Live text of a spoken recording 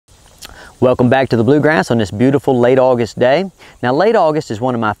Welcome back to the Bluegrass on this beautiful late August day. Now, late August is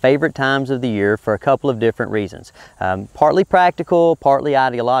one of my favorite times of the year for a couple of different reasons. Partly practical, partly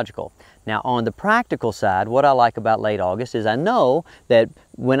ideological. Now, on the practical side, what I like about late August is I know that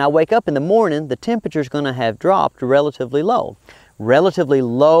when I wake up in the morning, the temperature is going to have dropped relatively low. Relatively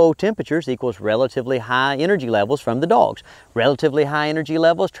low temperatures equals relatively high energy levels from the dogs. Relatively high energy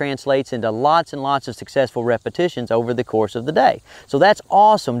levels translates into lots and lots of successful repetitions over the course of the day. So that's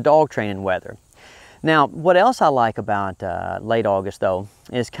awesome dog training weather. Now, what else I like about late August though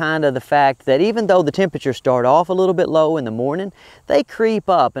is kind of the fact that even though the temperatures start off a little bit low in the morning, they creep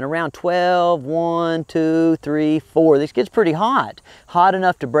up and around 12, 1, 2, 3, 4. This gets pretty hot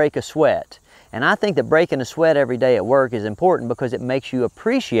enough to break a sweat. And I think that breaking a sweat every day at work is important because it makes you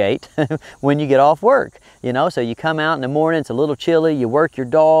appreciate when you get off work. You know, so you come out in the morning, it's a little chilly, you work your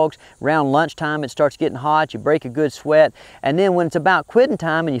dogs, around lunchtime it starts getting hot, you break a good sweat, and then when it's about quitting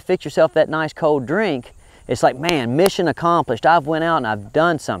time and you fix yourself that nice cold drink, it's like, man, mission accomplished. I've went out and I've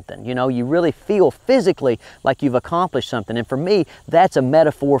done something. You know, you really feel physically like you've accomplished something. And for me, that's a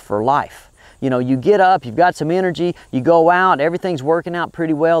metaphor for life. You know, you get up, you've got some energy, you go out, everything's working out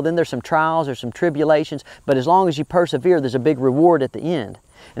pretty well, then there's some trials, there's some tribulations, but as long as you persevere, there's a big reward at the end.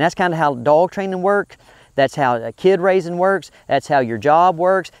 And that's kind of how dog training works, that's how kid raising works, that's how your job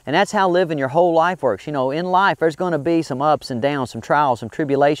works, and that's how living your whole life works. You know, in life, there's going to be some ups and downs, some trials, some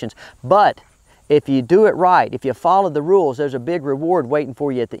tribulations, but if you do it right, if you follow the rules, there's a big reward waiting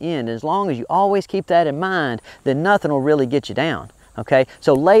for you at the end. And as long as you always keep that in mind, then nothing will really get you down. Okay,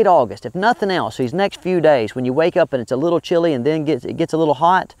 so late August, if nothing else, these next few days, when you wake up and it's a little chilly and then it gets a little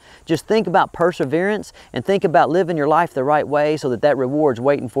hot, just think about perseverance and think about living your life the right way so that that reward's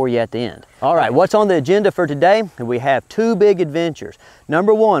waiting for you at the end. All right, what's on the agenda for today? We have two big adventures.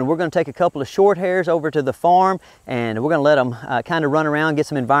 Number one, we're going to take a couple of short hairs over to the farm and we're going to let them kind of run around, get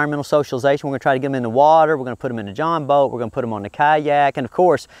some environmental socialization. We're going to try to get them in the water. We're going to put them in the john boat. We're going to put them on the kayak. And of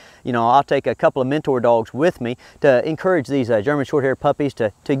course, you know, I'll take a couple of mentor dogs with me to encourage these German Shorthair puppies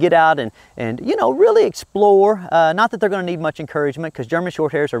to get out and you know, really explore. Not that they're going to need much encouragement because German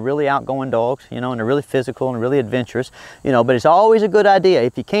Shorthairs are really outgoing dogs, you know, and they're really physical and really adventurous, you know, but it's always a good idea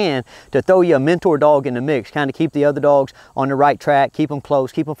if you can to throw you a mentor dog in the mix, kind of keep the other dogs on the right track, keep them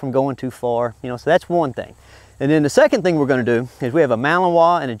close, keep them from going too far, you know, so that's one thing. And then the second thing we're going to do is we have a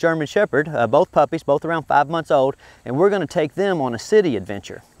malinois and a German shepherd, both puppies, both around 5 months old, and we're going to take them on a city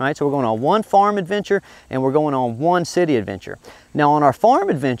adventure. Right? So we're going on one farm adventure and we're going on one city adventure. Now on our farm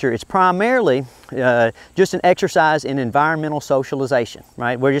adventure, it's primarily just an exercise in environmental socialization.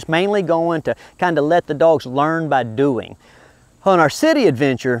 Right? We're just mainly going to kind of let the dogs learn by doing. On our city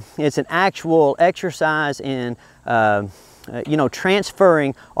adventure, it's an actual exercise in you know,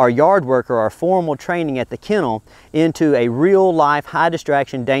 transferring our yard work or our formal training at the kennel into a real life, high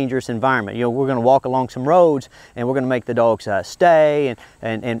distraction, dangerous environment. You know, we're going to walk along some roads and we're going to make the dogs stay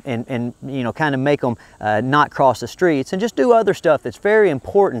and you know, kind of make them not cross the streets and just do other stuff that's very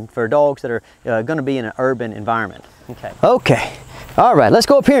important for dogs that are going to be in an urban environment. Okay. All right, let's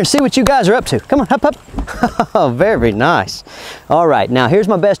go up here and see what you guys are up to. Come on, up, up. Oh, very nice. All right, now here's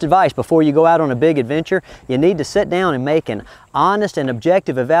my best advice before you go out on a big adventure. You need to sit down and make an honest and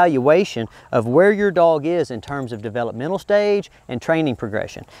objective evaluation of where your dog is in terms of developmental stage and training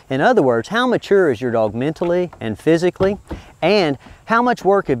progression. In other words, how mature is your dog mentally and physically, and how much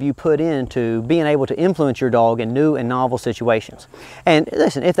work have you put into being able to influence your dog in new and novel situations? And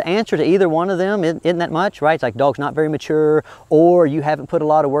listen, if the answer to either one of them isn't that much, right? It's like dog's not very mature or you haven't put a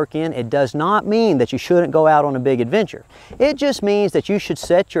lot of work in, it does not mean that you shouldn't go out on a big adventure. It just means that you should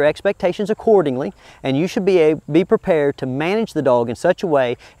set your expectations accordingly and you should be prepared to manage the dog in such a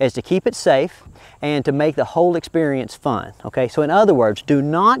way as to keep it safe and to make the whole experience fun. Okay, so in other words, do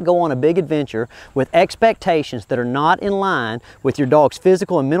not go on a big adventure with expectations that are not in line with your dog's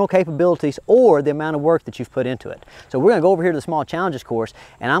physical and mental capabilities or the amount of work that you've put into it. So we're going to go over here to the Small Challenges course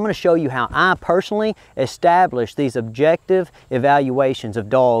and I'm going to show you how I personally establish these objective evaluations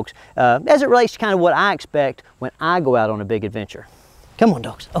of dogs as it relates to kind of what I expect when I go out on a big adventure. Come on,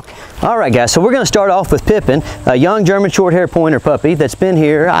 dogs. Okay. All right, guys, so we're going to start off with Pippin, a young German Shorthair Pointer puppy that's been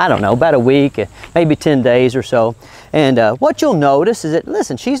here, I don't know, about a week, maybe 10 days or so. And what you'll notice is that,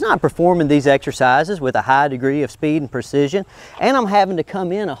 listen, she's not performing these exercises with a high degree of speed and precision, and I'm having to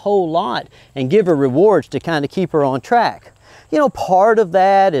come in a whole lot and give her rewards to kind of keep her on track. You know, part of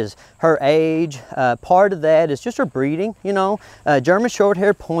that is her age, part of that is just her breeding. You know, German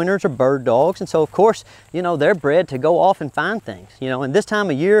Shorthair Pointers are bird dogs, and so of course, you know, they're bred to go off and find things. You know, and this time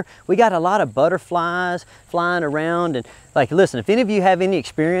of year, we got a lot of butterflies flying around, and like, listen, if any of you have any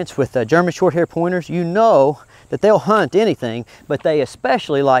experience with German Shorthair Pointers, you know that they'll hunt anything, but they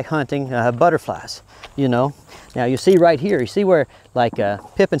especially like hunting butterflies, you know. Now you see right here, you see where like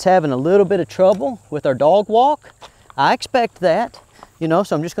Pippin's having a little bit of trouble with our dog walk? I expect that, you know,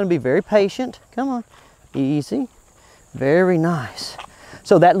 so I'm just going to be very patient. Come on, easy, very nice.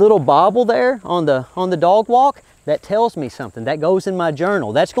 So that little bobble there on the dog walk, that tells me something. That goes in my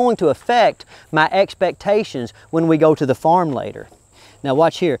journal. That's going to affect my expectations when we go to the farm later. Now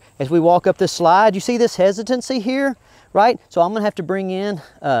watch here, as we walk up this slide, you see this hesitancy here, right? So I'm gonna have to bring in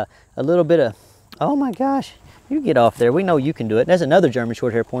a little bit of, oh my gosh, you get off there. We know you can do it. There's another German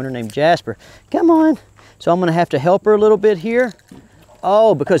Shorthair Pointer named Jasper. Come on. So I'm gonna have to help her a little bit here.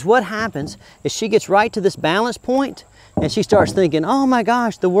 Oh, because what happens is she gets right to this balance point and she starts thinking, oh my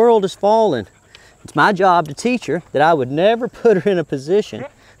gosh, the world is falling. It's my job to teach her that I would never put her in a position.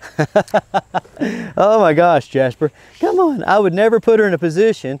 Oh my gosh, Jasper, come on. I would never put her in a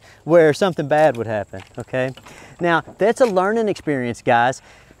position where something bad would happen, okay? Now, that's a learning experience, guys.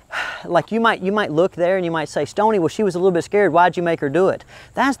 Like you might look there and you might say, Stonnie, well, she was a little bit scared. Why'd you make her do it?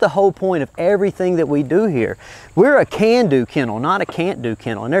 That's the whole point of everything that we do here. We're a can-do kennel, not a can't-do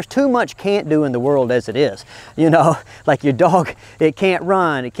kennel. And there's too much can't-do in the world as it is. You know, like your dog, it can't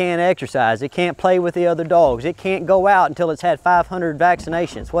run, it can't exercise, it can't play with the other dogs, it can't go out until it's had 500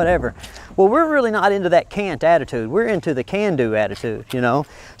 vaccinations, whatever. Well, we're really not into that can't attitude. We're into the can-do attitude, you know.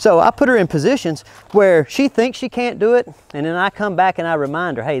 So I put her in positions where she thinks she can't do it, and then I come back and I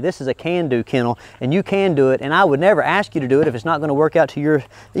remind her, hey, this is a can-do kennel, and you can do it, and I would never ask you to do it if it's not going to work out to your,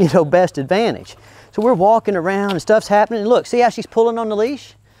 you know, best advantage. So we're walking around and stuff's happening, and look, see how she's pulling on the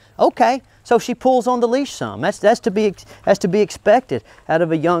leash? Okay, so she pulls on the leash some. That's to be expected out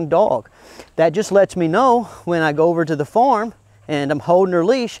of a young dog. That just lets me know when I go over to the farm and I'm holding her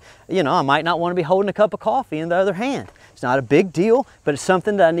leash, you know, I might not want to be holding a cup of coffee in the other hand. It's not a big deal, but it's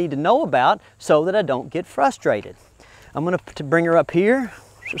something that I need to know about so that I don't get frustrated. I'm going to bring her up here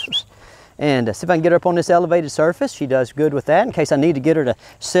and see if I can get her up on this elevated surface. She does good with that in case I need to get her to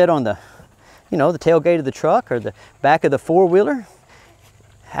sit on the, you know, the tailgate of the truck or the back of the four-wheeler,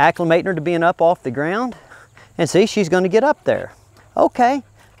 acclimating her to being up off the ground. And see, she's going to get up there. Okay,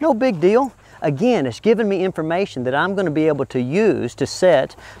 no big deal. Again, it's giving me information that I'm going to be able to use to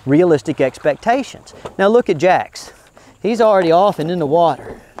set realistic expectations. Now look at Jax. He's already off and in the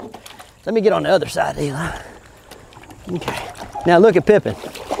water. Let me get on the other side, Eli. Okay. Now look at Pippin.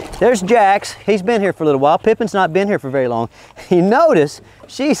 There's Jax. He's been here for a little while. Pippin's not been here for very long. You notice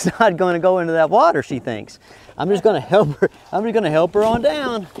she's not going to go into that water, she thinks. I'm just going to help her. I'm just going to help her on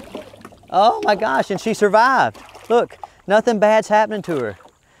down. Oh my gosh, and she survived. Look, nothing bad's happening to her.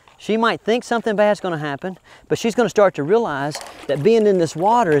 She might think something bad's going to happen, but she's going to start to realize that being in this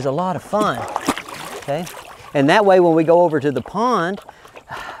water is a lot of fun, okay? And that way when we go over to the pond,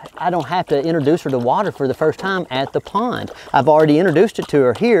 I don't have to introduce her to water for the first time at the pond. I've already introduced it to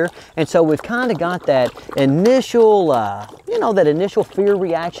her here, and so we've kind of got that initial, you know, that initial fear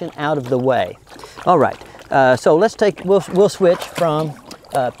reaction out of the way. All right, so let's we'll switch from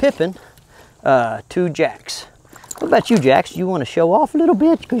Pippin to Jax. What about you, Jax? You want to show off a little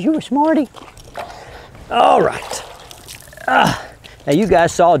bit because you're a smarty? All right. Now you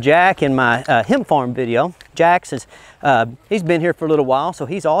guys saw Jack in my hemp farm video. Jax is, he's been here for a little while, so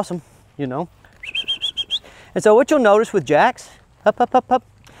he's awesome, you know. And so what you'll notice with Jax, up,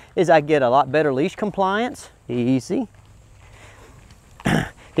 is I get a lot better leash compliance. Easy.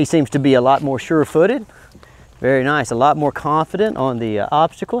 He seems to be a lot more sure-footed. Very nice. A lot more confident on the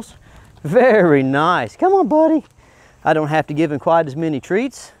obstacles. Very nice. Come on, buddy. I don't have to give him quite as many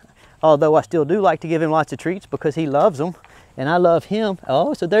treats, although I still do like to give him lots of treats because he loves them and I love him.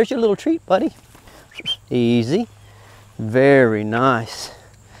 Oh, so there's your little treat, buddy. Easy. Very nice.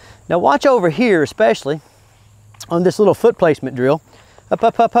 Now watch over here, especially on this little foot placement drill.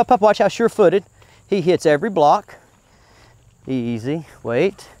 Up. Watch how sure-footed. He hits every block. Easy.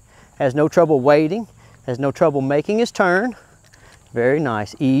 Wait. Has no trouble waiting. Has no trouble making his turn. Very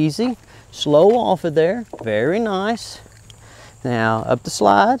nice. Easy. Slow off of there. Very nice. Now up the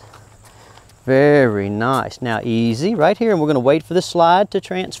slide. Very nice. Now easy right here, and we're going to wait for the slide to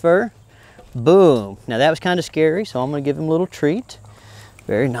transfer. Boom. Now that was kind of scary, so I'm going to give him a little treat.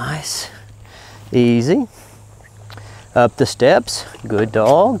 Very nice. Easy. Up the steps. Good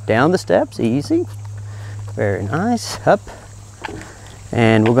dog. Down the steps. Easy. Very nice. Up.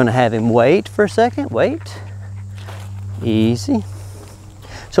 And we're going to have him wait for a second. Wait. Easy.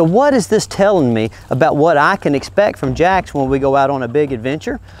 So what is this telling me about what I can expect from Jax when we go out on a big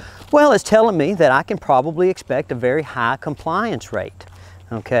adventure? Well, it's telling me that I can probably expect a very high compliance rate.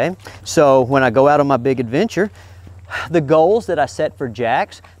 Okay, so when I go out on my big adventure, the goals that I set for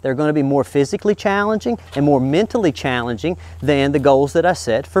Jax, they're going to be more physically challenging and more mentally challenging than the goals that I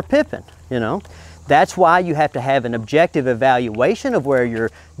set for Pippin, you know. That's why you have to have an objective evaluation of where your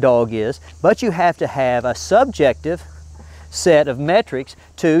dog is, but you have to have a subjective set of metrics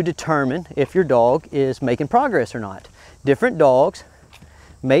to determine if your dog is making progress or not. Different dogs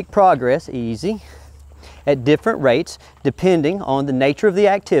make progress easy at different rates depending on the nature of the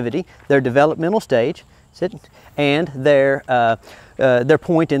activity, their developmental stage, and their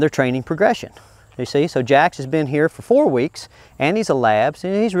point in their training progression. You see, so Jax has been here for 4 weeks, and he's a lab,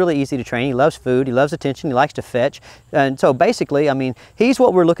 so he's really easy to train. He loves food, he loves attention, he likes to fetch, and so basically, I mean, he's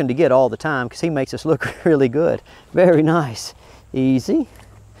what we're looking to get all the time because he makes us look really good. Very nice. Easy.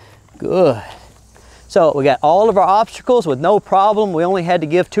 Good. So we got all of our obstacles with no problem. We only had to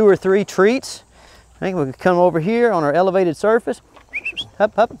give 2 or 3 treats. I think we can come over here on our elevated surface.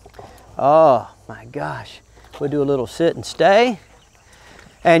 Up, up. Oh my gosh. We'll do a little sit and stay.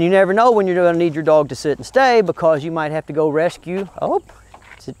 And you never know when you're going to need your dog to sit and stay because you might have to go rescue. Oh,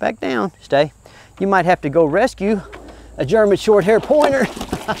 sit back down, stay. You might have to go rescue a German short hair pointer.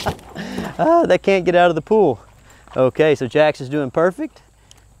 They can't get out of the pool. Okay, so Jax is doing perfect.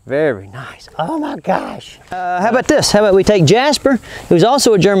 Very nice. Oh my gosh. How about this? How about we take Jasper, who's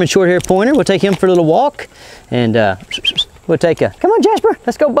also a German short hair pointer. We'll take him for a little walk. And we'll take a, come on Jasper,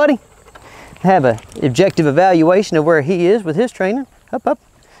 let's go buddy. Have an objective evaluation of where he is with his trainer. Up, up.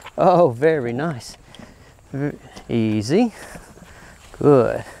 Oh, very nice. Easy.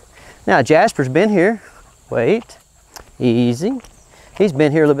 Good. Now Jasper's been here. Wait. Easy. He's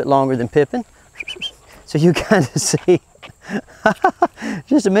been here a little bit longer than Pippin. So you kind of see.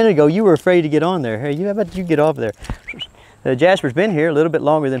 Just a minute ago you were afraid to get on there. Hey, how about you get off there? Jasper's been here a little bit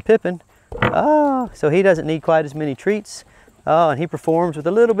longer than Pippin. Oh, so he doesn't need quite as many treats. Oh, and he performs with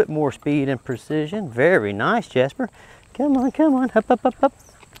a little bit more speed and precision. Very nice, Jasper. Come on, come on. Up, up, up, up.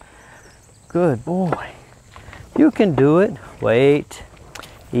 Good boy. You can do it. Wait.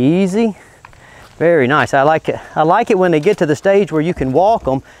 Easy. Very nice. I like it. I like it when they get to the stage where you can walk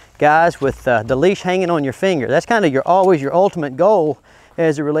them, guys, with the leash hanging on your finger. That's kind of always your ultimate goal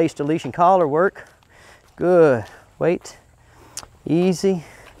as it relates to leash and collar work. Good. Wait. Easy.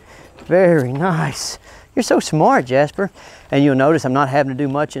 Very nice. You're so smart, Jasper. And you'll notice I'm not having to do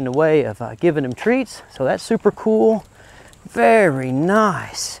much in the way of giving him treats, so that's super cool. Very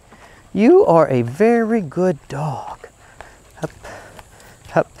nice. You are a very good dog. Up,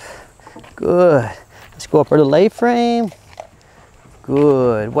 up. Good. Let's go up our little A-frame.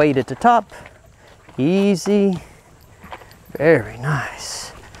 Good. Weight at the top. Easy. Very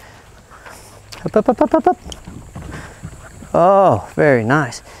nice. Up, up, up, up, up, up. Oh, very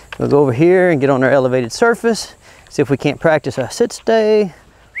nice. We'll go over here and get on our elevated surface. See if we can't practice a sit stay.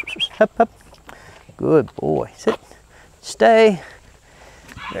 Up, up. Good boy. Sit. Stay.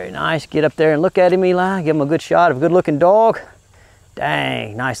 Very nice. Get up there and look at him, Eli. Give him a good shot of a good looking dog.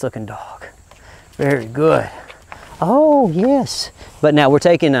 Dang, nice looking dog. Very good. Oh, yes. But now we're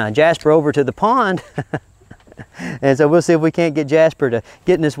taking Jasper over to the pond. And so we'll see if we can't get Jasper to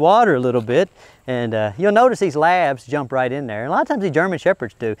get in this water a little bit. And you'll notice these labs jump right in there. And a lot of times these German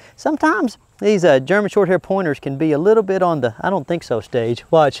Shepherds do. Sometimes these German short hair pointers can be a little bit on the I don't think so stage.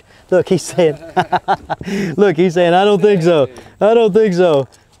 Watch. Look, he's saying, look, he's saying, I don't think so. I don't think so.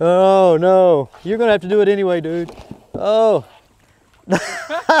 Oh, no. You're going to have to do it anyway, dude. Oh.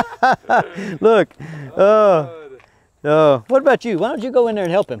 Look. Oh. Oh. What about you? Why don't you go in there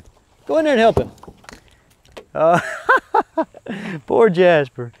and help him? Go in there and help him. Poor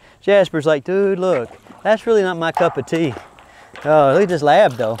Jasper. Jasper's like, dude, look, that's really not my cup of tea. Oh, look at this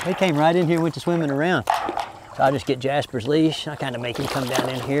lab though. He came right in here and went to swimming around. So I'll just get Jasper's leash. I kind of make him come down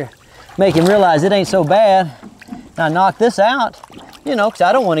in here. Make him realize it ain't so bad. And I knock this out, you know, because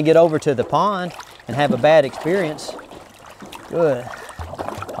I don't want to get over to the pond and have a bad experience. Good.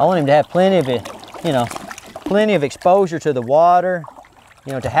 I want him to have plenty of it, you know, plenty of exposure to the water,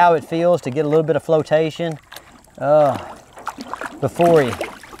 you know, to how it feels to get a little bit of flotation before he,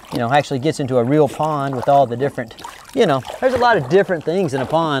 you know, actually gets into a real pond with all the different, you know, there's a lot of different things in a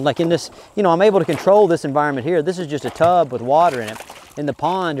pond. Like in this, you know, I'm able to control this environment here. This is just a tub with water in it. In the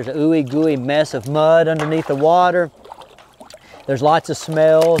pond, there's a ooey gooey mess of mud underneath the water. There's lots of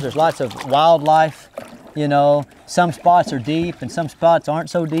smells. There's lots of wildlife, you know. Some spots are deep and some spots aren't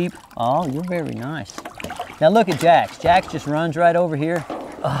so deep. Oh, you're very nice. Now look at Jax. Jax just runs right over here.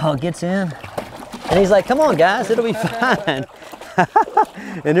 Oh, gets in. And he's like, come on guys, it'll be fine.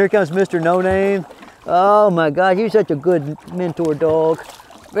 And here comes Mr. No Name. Oh my God, you're such a good mentor dog.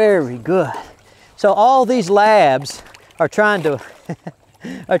 Very good. So all these labs are trying to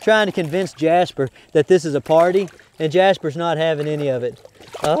convince Jasper that this is a party and Jasper's not having any of it.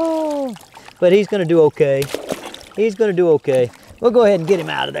 Oh, but he's gonna do okay. He's gonna do okay. We'll go ahead and get him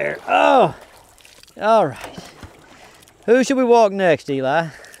out of there. Oh, all right. Who should we walk next, Eli?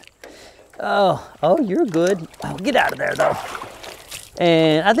 Oh, you're good. Oh, get out of there though.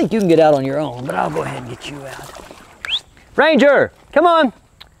 And I think you can get out on your own, but I'll go ahead and get you out. Ranger, come on.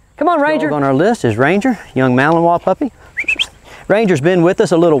 Come on, Ranger. Dog on our list is Ranger, young Malinois puppy. Ranger's been with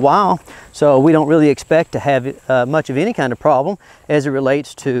us a little while, so we don't really expect to have much of any kind of problem as it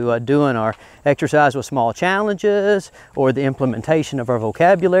relates to doing our exercise with small challenges or the implementation of our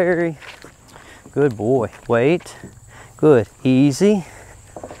vocabulary. Good boy. Wait. Good. Easy.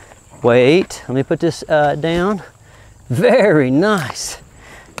 Wait. Let me put this down. Very nice.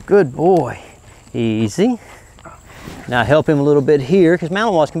 Good boy. Easy. Now help him a little bit here, because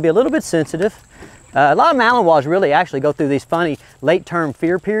Malinois can be a little bit sensitive. A lot of Malinois really actually go through these funny late-term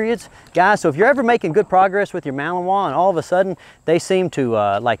fear periods. Guys, so if you're ever making good progress with your Malinois and all of a sudden they seem to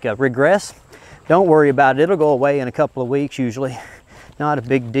regress, don't worry about it. It'll go away in a couple of weeks usually. Not a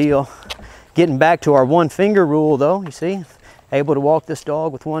big deal. Getting back to our one finger rule though, you see? Able to walk this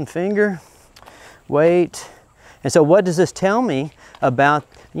dog with one finger. Wait. And so what does this tell me about,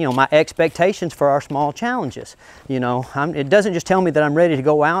 you know, my expectations for our small challenges? You know, it doesn't just tell me that I'm ready to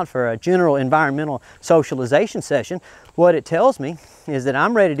go out for a general environmental socialization session. What it tells me is that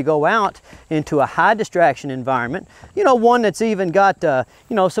I'm ready to go out into a high distraction environment, you know, one that's even got,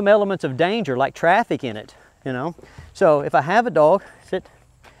 you know, some elements of danger like traffic in it, you know. So if I have a dog, sit,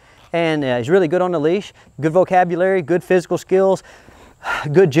 and he's really good on the leash, good vocabulary, good physical skills,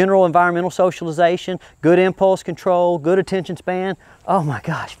 good general environmental socialization, good impulse control, good attention span. Oh my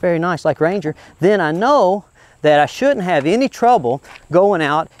gosh, very nice, like Ranger. Then I know that I shouldn't have any trouble going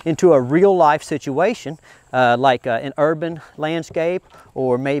out into a real life situation, like an urban landscape,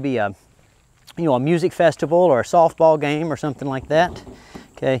 or maybe a music festival or a softball game or something like that.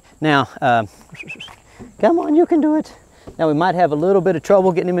 Okay, now, come on, you can do it. Now we might have a little bit of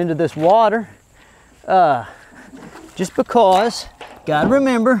trouble getting him into this water, just because, gotta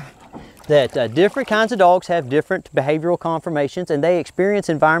remember that different kinds of dogs have different behavioral conformations and they experience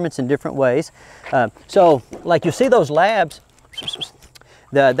environments in different ways. So like you see those labs,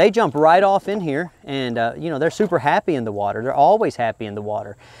 they jump right off in here, and you know, they're super happy in the water. They're always happy in the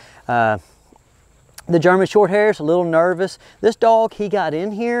water. The German Shorthair's a little nervous. This dog, he got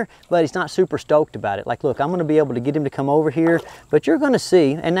in here, but he's not super stoked about it. Like, look, I'm gonna be able to get him to come over here, but you're gonna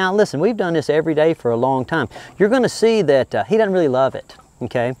see, and now listen, we've done this every day for a long time. You're gonna see that he doesn't really love it,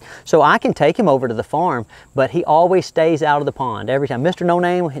 okay? So I can take him over to the farm, but he always stays out of the pond every time. Mr. No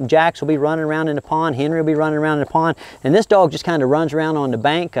Name and Jax will be running around in the pond, Henry will be running around in the pond, and this dog just kind of runs around on the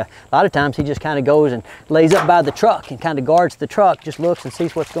bank. A lot of times he just kind of goes and lays up by the truck and kind of guards the truck, just looks and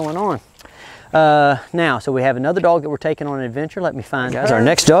sees what's going on. Now, so we have another dog that we're taking on an adventure. Let me find her. Our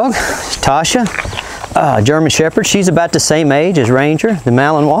next dog, Tasha, German Shepherd. She's about the same age as Ranger, the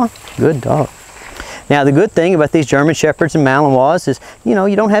Malinois. Good dog. Now, the good thing about these German Shepherds and Malinois is, you know,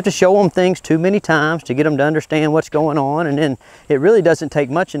 you don't have to show them things too many times to get them to understand what's going on, and then it really doesn't take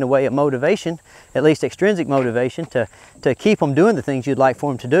much in the way of motivation, at least extrinsic motivation, to keep them doing the things you'd like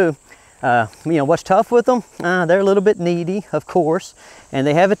for them to do. You know, what's tough with them? They're a little bit needy, of course, and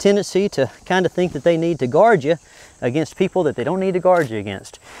they have a tendency to kind of think that they need to guard you against people that they don't need to guard you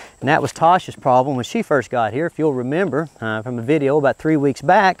against. And that was Tasha's problem when she first got here. If you'll remember from a video about 3 weeks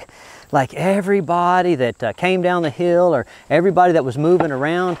back, like everybody that came down the hill or everybody that was moving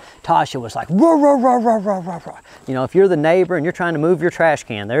around, Tasha was like, roar, roar, roar, roar, roar, roar, roar. You know, if you're the neighbor and you're trying to move your trash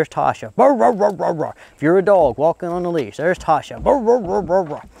can, there's Tasha. Roar, roar, roar, roar, roar. If you're a dog walking on the leash, there's Tasha. Roar, roar, roar, roar,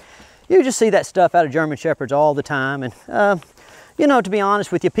 roar. You just see that stuff out of German Shepherds all the time, and you know, to be honest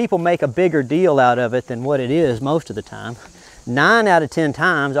with you, people make a bigger deal out of it than what it is most of the time. 9 out of 10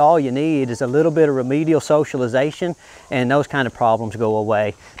 times, all you need is a little bit of remedial socialization, and those kind of problems go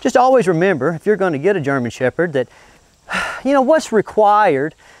away. Just always remember, if you're going to get a German Shepherd, that, you know, what's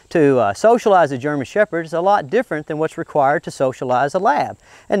required to socialize a German Shepherd is a lot different than what's required to socialize a lab.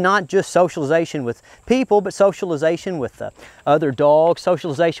 And not just socialization with people, but socialization with other dogs,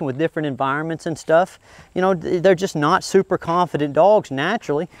 socialization with different environments and stuff. You know, they're just not super confident dogs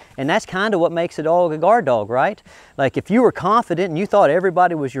naturally, and that's kind of what makes a dog a guard dog, right? Like if you were confident and you thought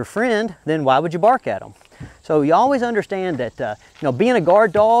everybody was your friend, then why would you bark at them? So you always understand that, you know, being a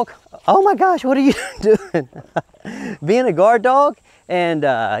guard dog, oh my gosh, what are you doing? Being a guard dog and,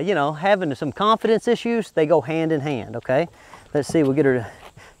 you know, having some confidence issues, they go hand in hand, okay? Let's see, we'll get her to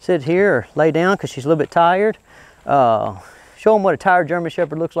sit here or lay down because she's a little bit tired. Show them what a tired German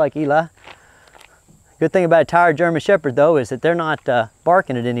Shepherd looks like, Eli. Good thing about a tired German Shepherd though is that they're not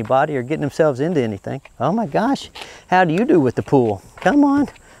barking at anybody or getting themselves into anything. Oh my gosh, how do you do with the pool? Come on.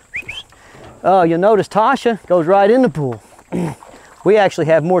 Oh, you'll notice Tasha goes right in the pool. We actually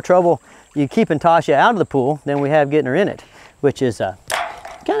have more trouble keeping Tasha out of the pool than we have getting her in it, which is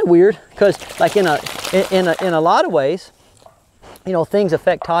kind of weird because like in a lot of ways, you know, things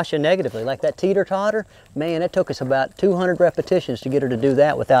affect Tasha negatively. Like that teeter-totter, man, it took us about 200 repetitions to get her to do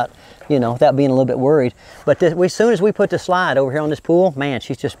that without, you know, without being a little bit worried. But as soon as we put the slide over here on this pool, man,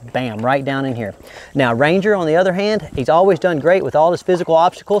 she's just bam, right down in here. Now, Ranger, on the other hand, he's always done great with all his physical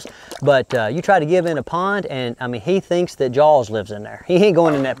obstacles, but you try to give in a pond, and I mean, he thinks that Jaws lives in there. He ain't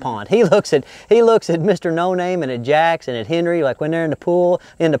going in that pond. He looks at Mr. No Name and at Jax and at Henry, like when they're in the pool,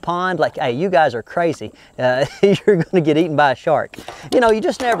 in the pond, like, hey, you guys are crazy. You're gonna get eaten by a shark. You know, you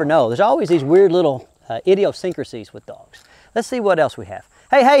just never know. There's always these weird little idiosyncrasies with dogs. Let's see what else we have.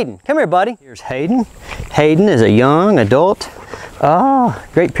 Hey, Hayden, come here, buddy. Here's Hayden. Hayden is a young adult. Oh,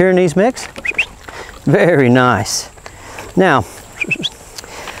 Great Pyrenees mix. Very nice. Now,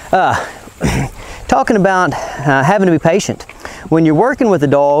 talking about having to be patient. When you're working with a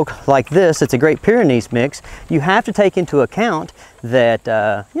dog like this, it's a Great Pyrenees mix, you have to take into account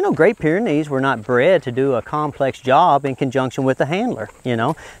that, you know, Great Pyrenees were not bred to do a complex job in conjunction with a handler, you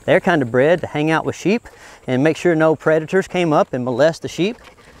know. They're kind of bred to hang out with sheep and make sure no predators came up and molest the sheep.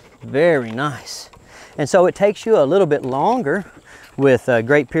 Very nice. And so it takes you a little bit longer with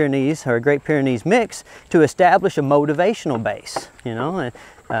Great Pyrenees or a Great Pyrenees mix to establish a motivational base, you know. And,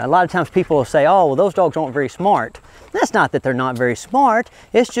 a lot of times people will say, oh, well, those dogs aren't very smart. That's not that they're not very smart.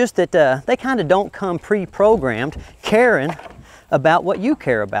 It's just that they kind of don't come pre-programmed caring about what you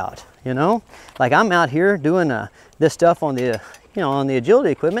care about, you know? Like I'm out here doing this stuff on the, you know, on the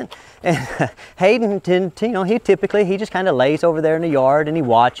agility equipment, and Hayden, you know, he just kind of lays over there in the yard and he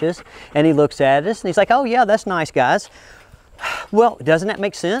watches and he looks at us and he's like, oh yeah, that's nice, guys. Well, doesn't that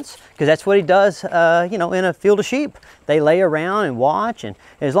make sense? Because that's what he does, you know, in a field of sheep. They lay around and watch, and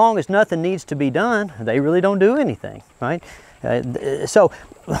as long as nothing needs to be done, they really don't do anything, right? So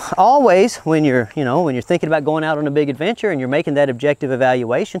always when you're, you know, when you're thinking about going out on a big adventure and you're making that objective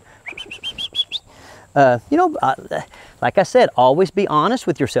evaluation, you know, like I said, always be honest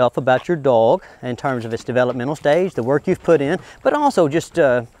with yourself about your dog in terms of its developmental stage, the work you've put in, but also just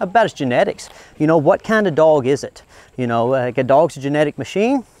about its genetics. You know, what kind of dog is it? You know, like a dog's a genetic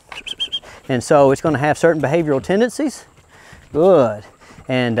machine, and so it's going to have certain behavioral tendencies. Good.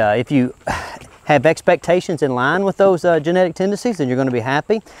 And if you have expectations in line with those genetic tendencies, then you're going to be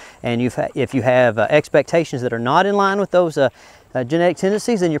happy. And if you have expectations that are not in line with those genetic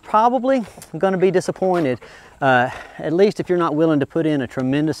tendencies, then you're probably going to be disappointed, at least if you're not willing to put in a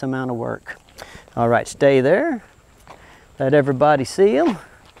tremendous amount of work. All right, stay there. Let everybody see him.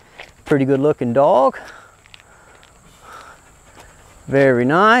 Pretty good looking dog. Very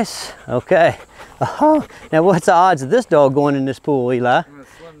nice. Okay. Now what's the odds of this dog going in this pool, Eli?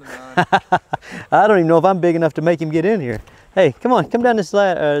 I don't even know if I'm big enough to make him get in here. Hey, come on, come down this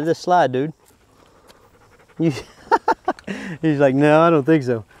slide, dude. He's like, no, I don't think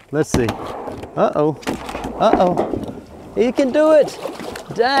so. Let's see. Uh-oh. Uh-oh. He can do it.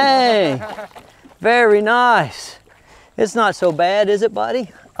 Dang. Very nice. It's not so bad, is it,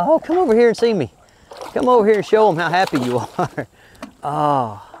 buddy? Oh, come over here and see me. Come over here and show them how happy you are.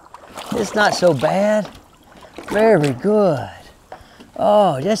 Oh, it's not so bad. Very good.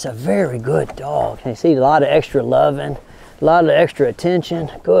 Oh, that's a very good dog. You see, a lot of extra loving, a lot of extra attention.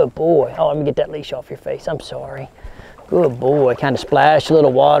 Good boy. Oh, let me get that leash off your face. I'm sorry. Good boy. Kind of splash a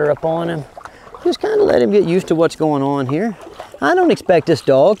little water up on him. Just kind of let him get used to what's going on here. I don't expect this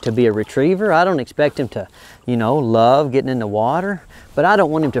dog to be a retriever. I don't expect him to, you know, love getting in the water, but I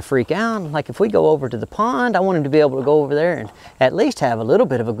don't want him to freak out. Like if we go over to the pond, I want him to be able to go over there and at least have a little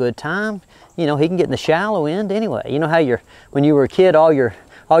bit of a good time. You know, he can get in the shallow end anyway. You know how when you were a kid, all your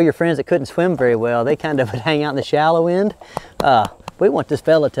friends that couldn't swim very well, they kind of would hang out in the shallow end. We want this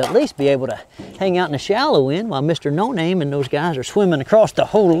fella to at least be able to hang out in the shallow end while Mr. No Name and those guys are swimming across the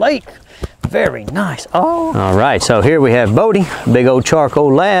whole lake. Very nice. Oh. All right, so here we have Bodie, big old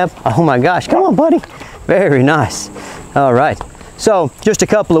charcoal lab. Oh my gosh, come on, buddy. Very nice. All right, so just a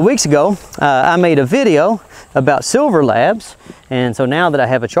couple of weeks ago, I made a video about silver labs. And so now that I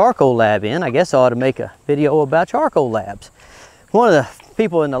have a charcoal lab in, I guess I ought to make a video about charcoal labs. One of the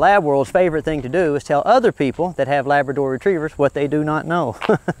people in the lab world's favorite thing to do is tell other people that have Labrador Retrievers what they do not know.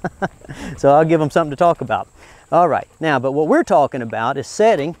 So I'll give them something to talk about. All right, now, but what we're talking about is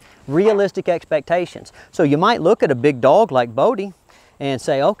setting realistic expectations. So you might look at a big dog like Bodie and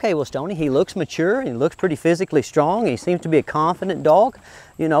say, okay, well, Stonnie, he looks mature, he looks pretty physically strong, he seems to be a confident dog.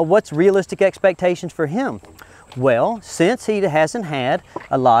 You know, what's realistic expectations for him? Well, since he hasn't had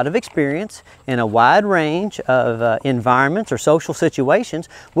a lot of experience in a wide range of environments or social situations,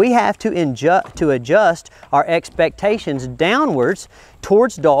 we have to adjust our expectations downwards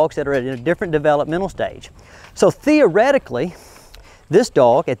towards dogs that are at a different developmental stage. So theoretically, this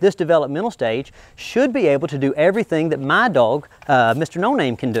dog at this developmental stage should be able to do everything that my dog, Mr. No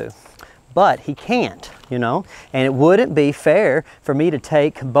Name, can do. But he can't, you know, and it wouldn't be fair for me to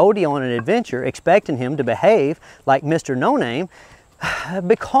take Bodie on an adventure expecting him to behave like Mr. No Name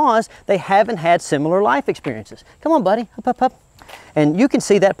because they haven't had similar life experiences. Come on, buddy, up, up, up. And you can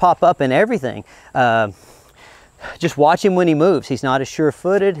see that pop up in everything. Just watch him when he moves. He's not as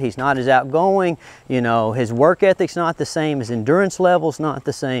sure-footed, he's not as outgoing, you know, his work ethic's not the same, his endurance level's not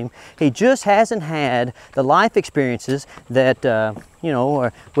the same. He just hasn't had the life experiences that, you know,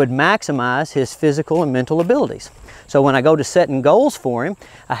 would maximize his physical and mental abilities. So when I go to setting goals for him,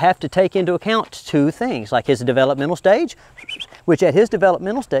 I have to take into account two things, like his developmental stage, which at his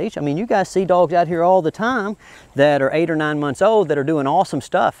developmental stage, I mean, you guys see dogs out here all the time that are 8 or 9 months old that are doing awesome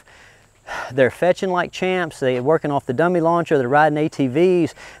stuff. They're fetching like champs, they're working off the dummy launcher, they're riding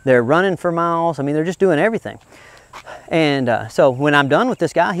ATVs, they're running for miles. I mean, they're just doing everything. And so when I'm done with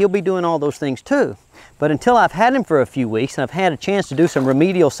this guy, he'll be doing all those things too. But until I've had him for a few weeks and I've had a chance to do some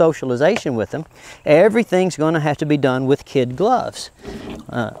remedial socialization with him, everything's going to have to be done with kid gloves.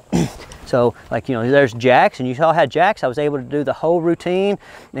 So, like, you know, there's Jax, and you saw how Jax, I was able to do the whole routine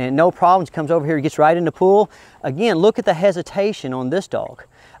and no problems. Comes over here, gets right in the pool. Again, look at the hesitation on this dog.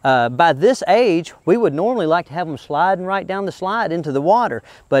 By this age, we would normally like to have them sliding right down the slide into the water.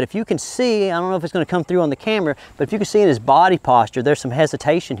 But if you can see, I don't know if it's going to come through on the camera, but if you can see in his body posture, there's some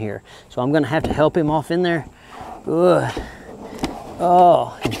hesitation here. So I'm going to have to help him off in there. Good.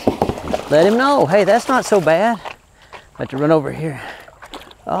 Oh, let him know, hey, that's not so bad. I have to run over here.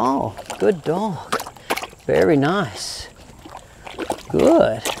 Oh, good dog. Very nice.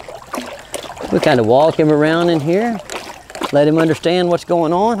 Good. We kind of walk him around in here. Let him understand what's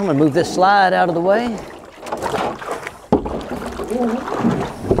going on. I'm going to move this slide out of the way.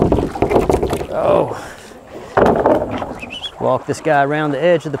 Oh. Walk this guy around the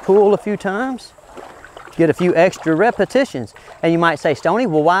edge of the pool a few times. Get a few extra repetitions. And you might say, Stonnie,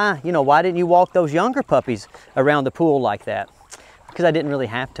 well, why didn't you walk those younger puppies around the pool like that? Because I didn't really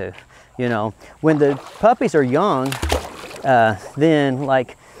have to. You know, when the puppies are young, then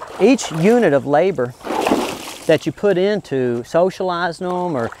like each unit of labor that you put into socializing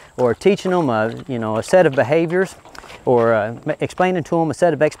them or teaching them a set of behaviors or explaining to them a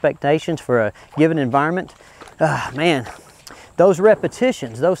set of expectations for a given environment, man, those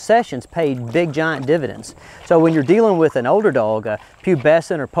repetitions, those sessions paid big giant dividends. So when you're dealing with an older dog, a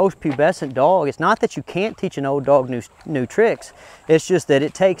pubescent or post-pubescent dog, it's not that you can't teach an old dog new tricks. It's just that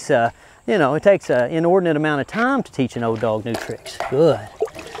it takes an inordinate amount of time to teach an old dog new tricks. Good.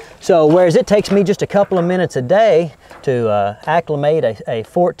 So whereas it takes me just a couple of minutes a day to acclimate a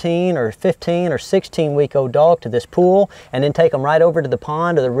 14 or 15 or 16 week old dog to this pool and then take them right over to the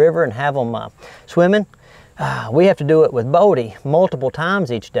pond or the river and have them swimming, we have to do it with Bodie multiple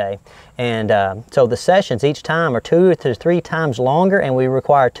times each day. And so the sessions each time are 2 to 3 times longer, and we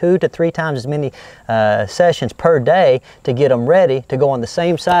require 2 to 3 times as many sessions per day to get them ready to go on the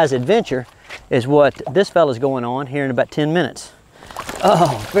same size adventure as what this fella's going on here in about 10 minutes.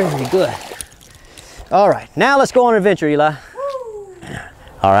 Oh, very good. All right, now let's go on an adventure, Eli.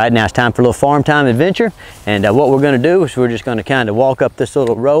 All right, now it's time for a little farm time adventure. And what we're going to do is we're just going to kind of walk up this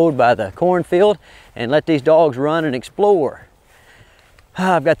little road by the cornfield and let these dogs run and explore.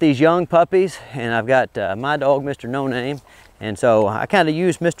 I've got these young puppies, and I've got my dog, Mr. No Name. And so I kind of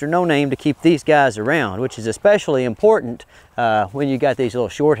use Mr. No Name to keep these guys around, which is especially important when you got these little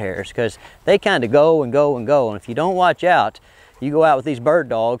short hairs, because they kind of go and go and go. And if you don't watch out, you go out with these bird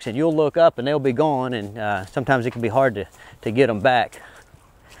dogs and you'll look up and they'll be gone, and sometimes it can be hard to get them back.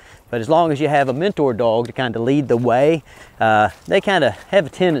 But as long as you have a mentor dog to kind of lead the way, they kind of have a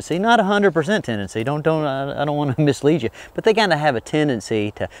tendency, not 100% tendency, I don't want to mislead you, but they kind of have a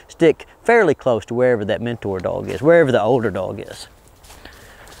tendency to stick fairly close to wherever that mentor dog is, wherever the older dog is.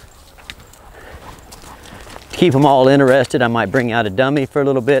 To keep them all interested, I might bring out a dummy for a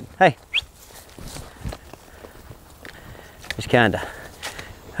little bit. Hey. Just kind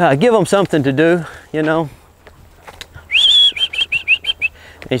of give them something to do, you know.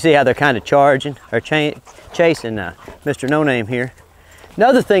 You see how they're kind of charging or chasing Mr. No Name here.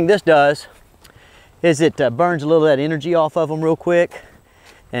 Another thing this does is it burns a little of that energy off of them real quick.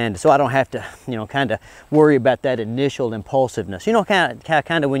 And so I don't have to, you know, kind of worry about that initial impulsiveness. You know, kind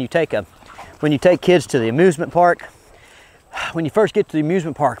of when you take kids to the amusement park. When you first get to the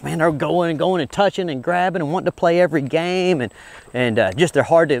amusement park, man, they're going and touching and grabbing and wanting to play every game, and just they're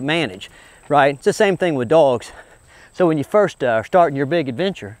hard to manage, right? It's the same thing with dogs. So when you first are starting your big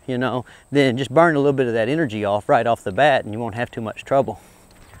adventure, you know, then just burn a little bit of that energy off right off the bat, and you won't have too much trouble.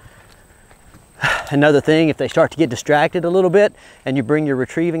 Another thing, if they start to get distracted a little bit and you bring your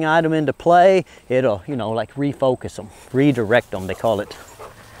retrieving item into play, it'll, you know, like refocus them, redirect them, they call it.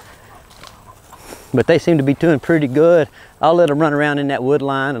 But they seem to be doing pretty good. I'll let them run around in that wood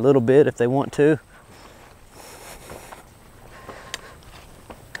line a little bit if they want to.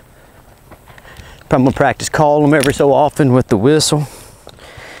 I'm gonna practice calling them every so often with the whistle.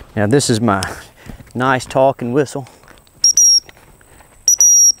 Now this is my nice talking whistle.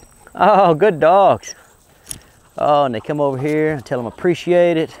 Oh, good dogs. Oh, and they come over here and tell them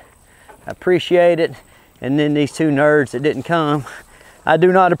appreciate it, and then these two nerds that didn't come, I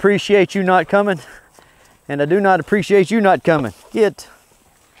do not appreciate you not coming, and I do not appreciate you not coming. Get.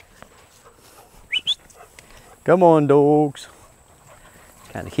 Come on, dogs.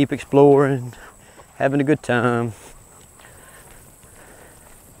 Kind of keep exploring, having a good time.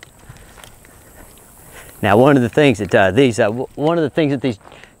 Now, one of the things that these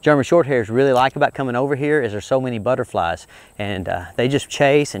German Shorthairs really like about coming over here is there's so many butterflies, and they just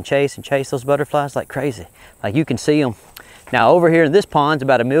chase and chase and chase those butterflies like crazy. Like you can see them. Now over here in this pond's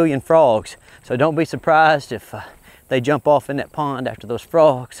about 1 million frogs, so don't be surprised if they jump off in that pond after those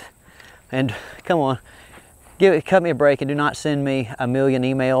frogs. And come on, cut me a break and do not send me 1 million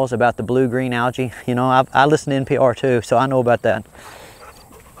emails about the blue-green algae. You know, I listen to NPR too, so I know about that.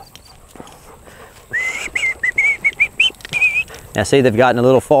 Now see, they've gotten a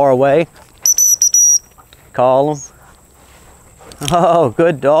little far away. Call them. Oh,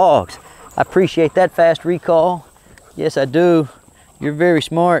 good dogs. I appreciate that fast recall. Yes, I do. You're very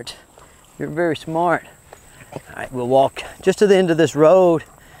smart. You're very smart. All right, we'll walk just to the end of this road,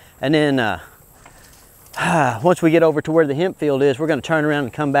 and then once we get over to where the hemp field is, we're going to turn around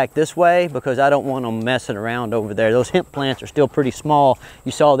and come back this way because I don't want them messing around over there. Those hemp plants are still pretty small.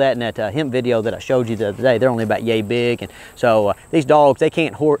 You saw that in that hemp video that I showed you the other day. They're only about yay big, and so these dogs, they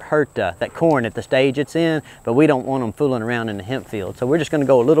can't hurt that corn at the stage it's in, but we don't want them fooling around in the hemp field. So we're just going to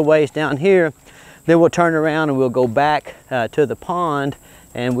go a little ways down here, then we'll turn around and we'll go back to the pond,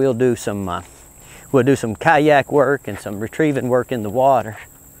 and we'll do some kayak work and some retrieving work in the water.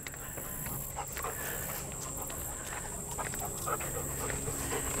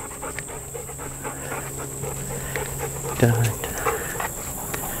 You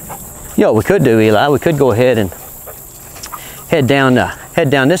know what we could do, Eli? We could go ahead and head down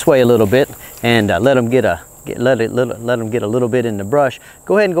this way a little bit and let them get a little bit in the brush.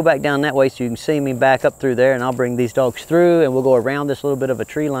 Go ahead and go back down that way so you can see me back up through there, and I'll bring these dogs through and we'll go around this little bit of a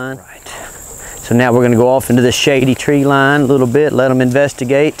tree line. Right. So now we're going to go off into this shady tree line a little bit, let them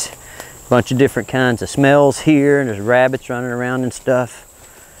investigate. A bunch of different kinds of smells here, and there's rabbits running around and stuff.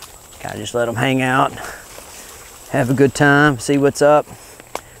 Gotta just let them hang out, have a good time, see what's up.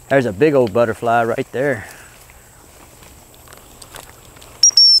 There's a big old butterfly right there.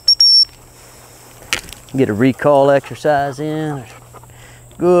 Get a recall exercise in.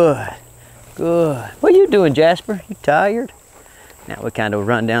 Good, good. What are you doing, Jasper? You tired? Now we kind of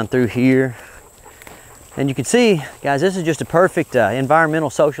run down through here. And you can see, guys, this is just a perfect environmental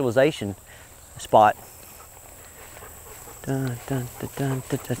socialization spot. Dun, dun, dun, dun,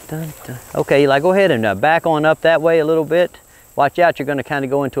 dun, dun, dun. Okay, Eli, go ahead and back on up that way a little bit. Watch out, you're going to kind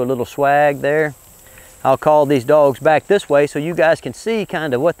of go into a little swag there. I'll call these dogs back this way so you guys can see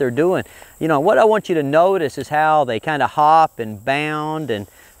kind of what they're doing. You know, what I want you to notice is how they kind of hop and bound, and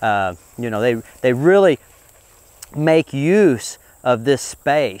you know, they really make use of this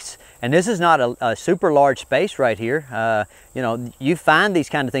space. And this is not a super large space right here. You know, you find these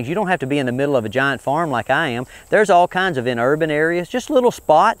kind of things. You don't have to be in the middle of a giant farm like I am. There's all kinds of in urban areas, just little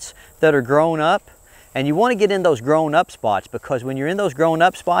spots that are grown up. And you want to get in those grown up spots, because when you're in those grown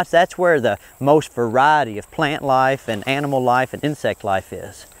up spots, that's where the most variety of plant life and animal life and insect life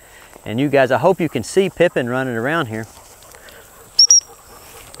is. And you guys, I hope you can see Pippin running around here.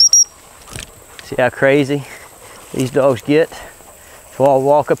 See how crazy these dogs get? So I'll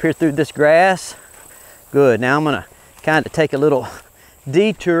walk up here through this grass. Good. Now I'm going to kind of take a little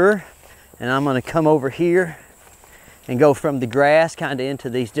detour, and I'm going to come over here and go from the grass kind of into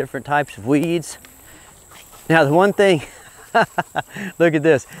these different types of weeds. Now the one thing, look at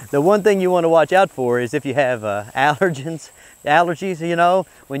this, the one thing you want to watch out for is if you have allergies, you know,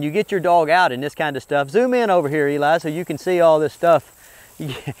 when you get your dog out in this kind of stuff. Zoom in over here, Eli, so you can see all this stuff.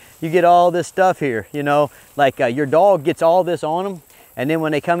 you get all this stuff here, you know, like your dog gets all this on them, and then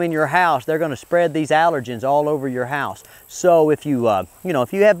when they come in your house, they're going to spread these allergens all over your house. So if you, you know,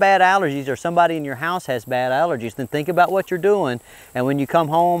 if you have bad allergies or somebody in your house has bad allergies, then think about what you're doing. And when you come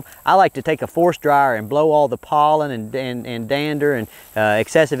home, I like to take a force dryer and blow all the pollen and dander and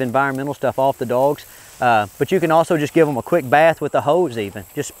excessive environmental stuff off the dogs. But you can also just give them a quick bath with a hose even.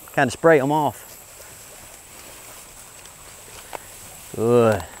 Just kind of spray them off.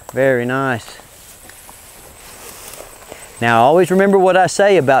 Good, very nice. Now always remember what I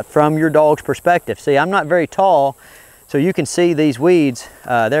say about from your dog's perspective. See, I'm not very tall, so you can see these weeds.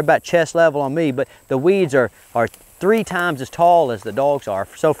 They're about chest level on me, but the weeds are 3 times as tall as the dogs are.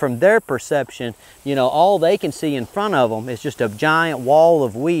 So from their perception, you know, all they can see in front of them is just a giant wall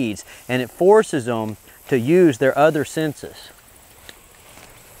of weeds, and it forces them to use their other senses.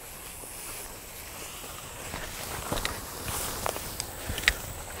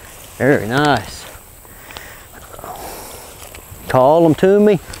 Very nice. Call them to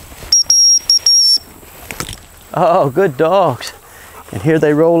me. Oh, good dogs. And here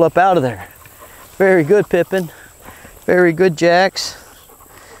they roll up out of there. Very good, Pippin. Very good, Jax.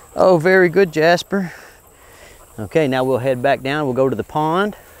 Oh, very good, Jasper. Okay, now we'll head back down. We'll go to the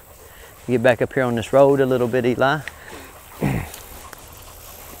pond. Get back up here on this road a little bit, Eli. You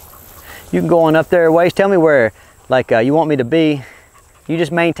can go on up there a ways. Tell me where, like, you want me to be. You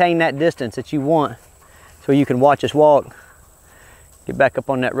just maintain that distance that you want so you can watch us walk. Get back up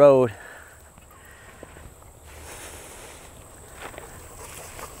on that road.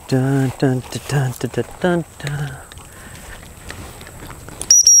 Dun, dun, dun, dun, dun, dun, dun.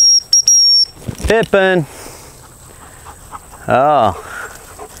 Pippin. Oh,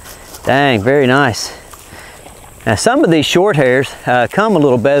 dang, very nice. Now some of these short hairs come a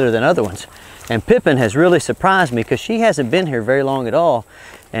little better than other ones. And Pippin has really surprised me because she hasn't been here very long at all.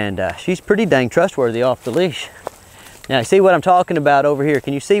 And she's pretty dang trustworthy off the leash. Now, see what I'm talking about over here?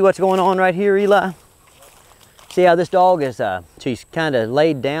 Can you see what's going on right here, Eli? See how this dog is, she's kind of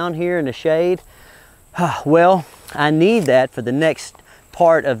laid down here in the shade? Well, I need that for the next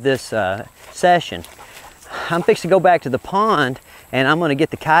part of this session. I'm fixing to go back to the pond, and I'm going to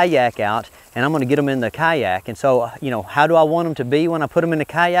get the kayak out, and I'm going to get them in the kayak. And so, you know, how do I want them to be when I put them in the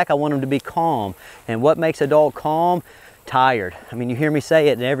kayak? I want them to be calm. And what makes a dog calm? Tired. I mean, you hear me say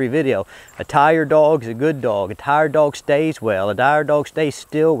it in every video. A tired dog is a good dog. A tired dog stays well. A tired dog stays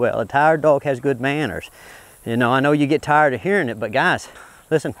still well. A tired dog has good manners. You know, I know you get tired of hearing it, but guys,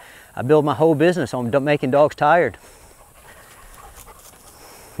 listen, I build my whole business on making dogs tired.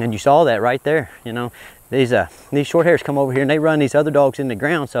 And you saw that right there, you know. These short hairs come over here and they run these other dogs in the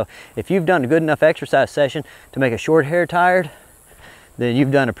ground. So if you've done a good enough exercise session to make a short hair tired, then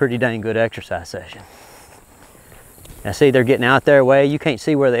you've done a pretty dang good exercise session. Now see, they're getting out their way. You can't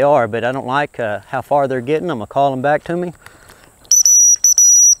see where they are, but I don't like how far they're getting. I'm gonna call them back to me.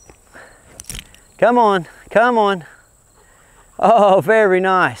 Come on, come on. Oh, very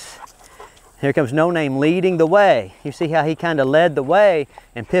nice. Here comes No Name leading the way. You see how he kind of led the way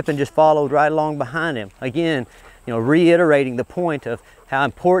and Pippin just followed right along behind him. Again, you know, reiterating the point of how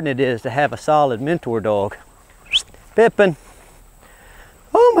important it is to have a solid mentor dog. Pippin.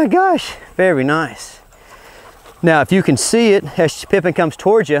 Oh my gosh, very nice. Now, if you can see it, as Pippin comes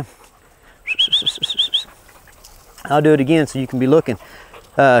towards you, I'll do it again so you can be looking.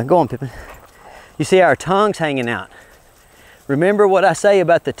 Go on, Pippin. You see our tongue's hanging out. Remember what I say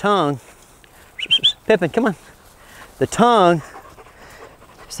about the tongue. Pippin, come on. The tongue,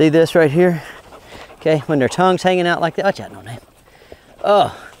 see this right here? Okay, when their tongue's hanging out like that, watch out, No Name.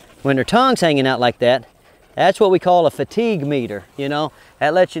 Oh, when their tongue's hanging out like that, that's what we call a fatigue meter, you know?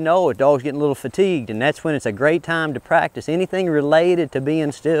 That lets you know a dog's getting a little fatigued, and that's when it's a great time to practice anything related to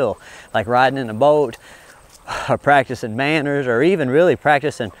being still, like riding in a boat, or practicing manners, or even really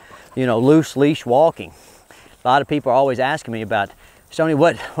practicing, you know, loose leash walking. A lot of people are always asking me about, Stonnie,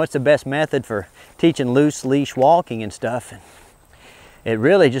 what's the best method for teaching loose leash walking and stuff? And it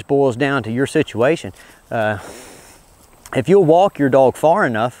really just boils down to your situation. If you'll walk your dog far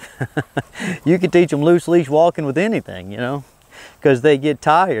enough, you can teach them loose leash walking with anything, you know, because they get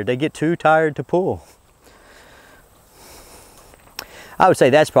tired. They get too tired to pull. I would say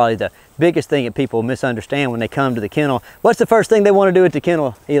that's probably the biggest thing that people misunderstand when they come to the kennel. What's the first thing they want to do at the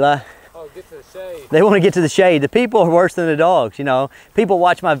kennel, Eli? Oh, get to the shade. They want to get to the shade. The people are worse than the dogs, you know. People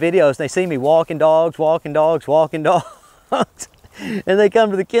watch my videos, they see me walking dogs, walking dogs, walking dogs. And they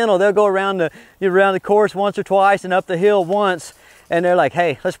come to the kennel, they'll go around the course once or twice and up the hill once, and they're like,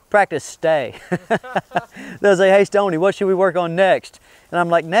 hey, let's practice stay. They'll say, hey, Stonnie, what should we work on next? And I'm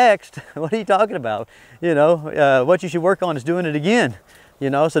like, next? What are you talking about? You know, what you should work on is doing it again. you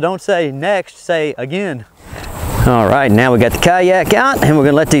know, so don't say next, say again. All right, now we got the kayak out, and we're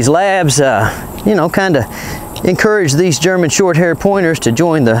gonna let these labs, you know, kind of encourage these German short-haired pointers to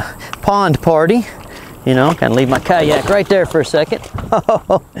join the pond party. You know, kind of leave my kayak right there for a second.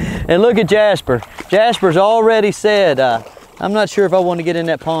 And look at Jasper. Jasper's already said, I'm not sure if I want to get in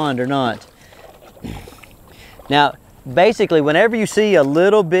that pond or not. Now, basically, whenever you see a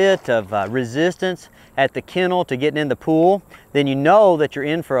little bit of resistance at the kennel to getting in the pool, then you know that you're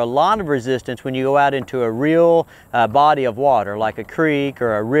in for a lot of resistance when you go out into a real body of water, like a creek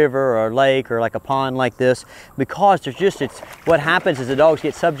or a river or a lake or like a pond like this, because there's just, what happens is the dogs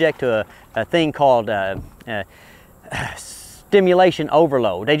get subject to a thing called stimulation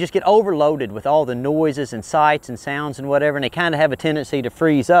overload. They just get overloaded with all the noises and sights and sounds and whatever, and they kind of have a tendency to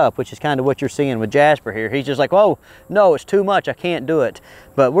freeze up, which is kind of what you're seeing with Jasper here. He's just like, whoa, no, it's too much, I can't do it.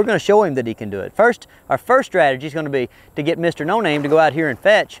 But we're going to show him that he can do it. Our first strategy is going to be to get Mr. No Name to go out here and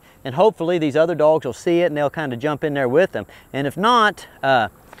fetch, and hopefully these other dogs will see it and they'll kind of jump in there with him. And if not,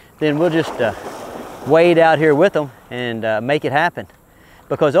 then we'll just wade out here with them and make it happen.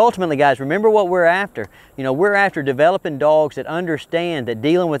 Because ultimately, guys, remember what we're after. You know, we're after developing dogs that understand that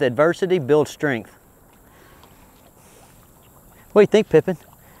dealing with adversity builds strength. What do you think, Pippin?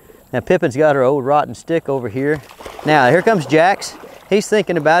 Now, Pippin's got her old rotten stick over here. Now, here comes Jax. He's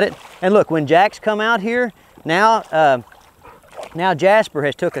thinking about it. And look, when Jax come out here, now Jasper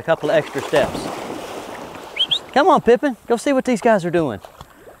has took a couple of extra steps. Come on, Pippin. Go see what these guys are doing.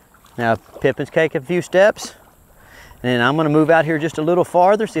 Now, Pippin's taking a few steps. And I'm going to move out here just a little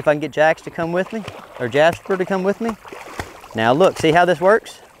farther, see if I can get Jax to come with me, or Jasper to come with me. Now look, see how this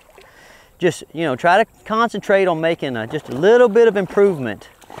works? Just, you know, try to concentrate on making just a little bit of improvement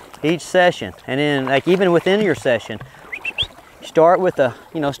each session. And then, like, even within your session, start with a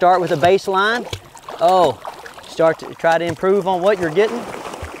baseline. Oh, start to try to improve on what you're getting.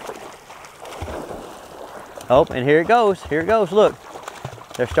 Oh, and here it goes, look.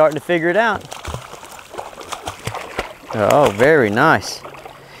 They're starting to figure it out. Oh, very nice.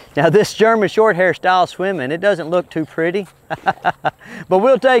 Now this German short hair style swimming, it doesn't look too pretty, but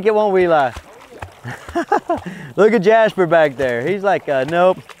we'll take it, won't we, Li? Look at Jasper back there. He's like,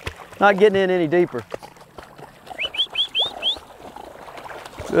 nope, not getting in any deeper.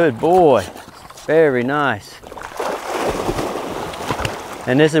 Good boy, very nice.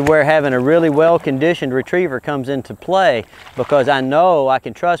 And this is where having a really well-conditioned retriever comes into play, because I know I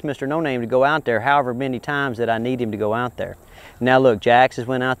can trust Mr. No Name to go out there however many times that I need him to go out there. Now look, Jax has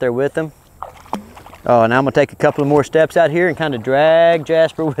went out there with him. Oh, and I'm gonna take a couple of more steps out here and kind of drag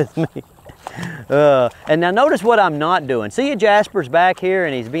Jasper with me. And now notice what I'm not doing. See, Jasper's back here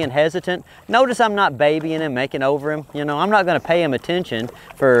and he's being hesitant. Notice I'm not babying him, making over him. You know, I'm not gonna pay him attention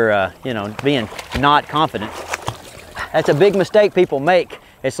for, you know, being not confident. That's a big mistake people make.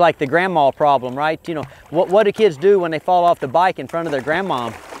 It's like the grandma problem, right? You know, what do kids do when they fall off the bike in front of their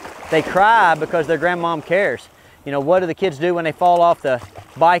grandmom? They cry because their grandmom cares. You know, what do the kids do when they fall off the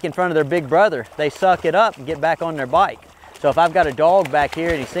bike in front of their big brother? They suck it up and get back on their bike. So if I've got a dog back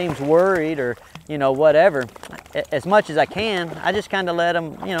here and he seems worried or, you know, whatever, as much as I can, I just kind of let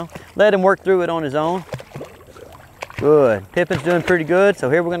him, you know, let him work through it on his own. Good. Pippin's doing pretty good. So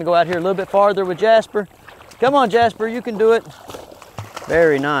here we're gonna go out here a little bit farther with Jasper. Come on, Jasper, you can do it.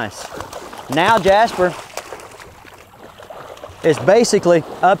 Very nice. Now Jasper is basically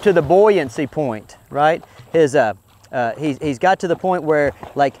up to the buoyancy point, right? He's got to the point where,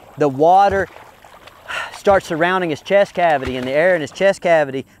 like, the water starts surrounding his chest cavity, and the air in his chest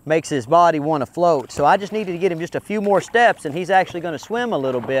cavity makes his body want to float. So I just needed to get him just a few more steps, and he's actually going to swim a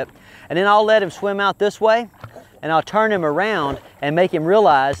little bit. And then I'll let him swim out this way, and I'll turn him around and make him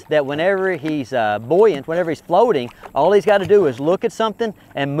realize that whenever he's buoyant, whenever he's floating, all he's got to do is look at something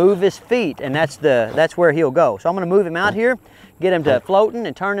and move his feet, and that's where he'll go. So I'm going to move him out here, get him to floating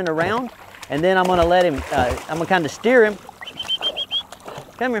and turning around, and then I'm going to let him, I'm going to kind of steer him.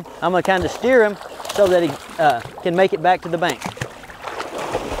 Come here. I'm going to kind of steer him so that he can make it back to the bank.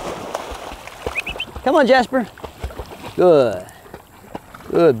 Come on, Jasper. Good.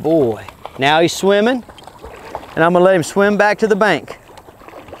 Good boy. Now he's swimming. And I'm gonna let him swim back to the bank.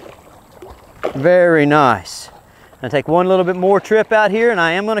 Very nice. I'm gonna take one little bit more trip out here, and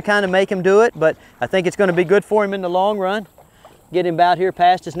I am gonna kind of make him do it, but I think it's gonna be good for him in the long run. Get him out here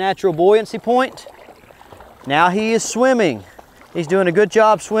past his natural buoyancy point. Now he is swimming. He's doing a good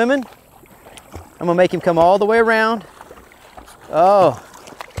job swimming. I'm gonna make him come all the way around. Oh,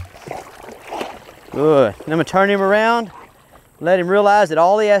 good. And I'm gonna turn him around, let him realize that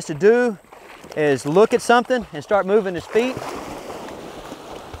all he has to do is look at something and start moving his feet.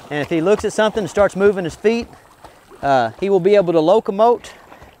 And if he looks at something and starts moving his feet, he will be able to locomote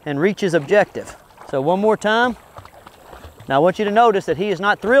and reach his objective. So one more time. Now I want you to notice that he is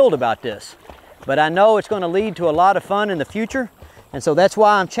not thrilled about this, but I know it's going to lead to a lot of fun in the future, and so that's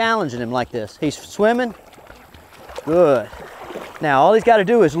why I'm challenging him like this. He's swimming. Good. Now all he's got to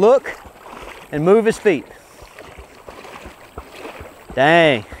do is look and move his feet.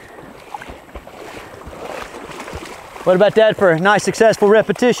 Dang. What about that for a nice successful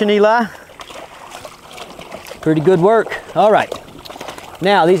repetition, Eli? Pretty good work. All right.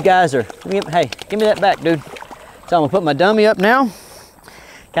 Now these guys are, hey, give me that back, dude. So I'm gonna put my dummy up now.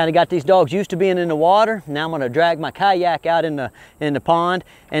 Kind of got these dogs used to being in the water. Now I'm gonna drag my kayak out in the pond.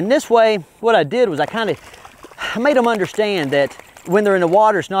 And this way, what I did was I made them understand that when they're in the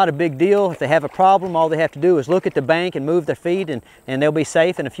water, it's not a big deal. If they have a problem, all they have to do is look at the bank and move their feet, and they'll be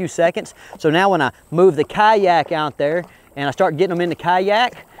safe in a few seconds. So now when I move the kayak out there and I start getting them in the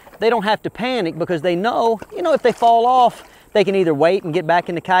kayak, they don't have to panic because they know, if they fall off, they can either wait and get back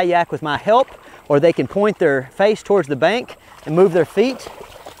in the kayak with my help, or they can point their face towards the bank and move their feet,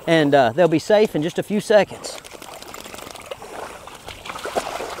 and they'll be safe in just a few seconds.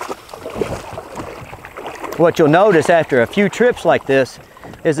 What you'll notice after a few trips like this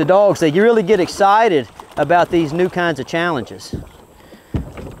is the dogs, they really get excited about these new kinds of challenges.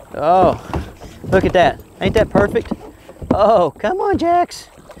 Oh, look at that. Ain't that perfect? Oh, come on, Jax.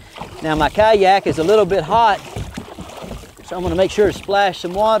 Now my kayak is a little bit hot, so I'm gonna make sure to splash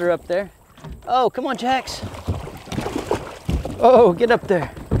some water up there. Oh, come on, Jax. Oh, get up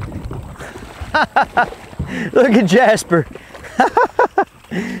there. Look at Jasper.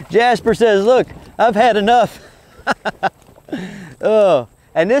 Jasper says, look, I've had enough. Oh,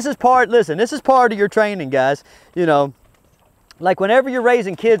 and this is part of your training, guys. Like whenever you're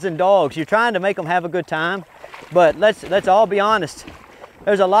raising kids and dogs, you're trying to make them have a good time, but let's all be honest.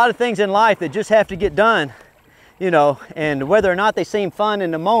 There's a lot of things in life that just have to get done, and whether or not they seem fun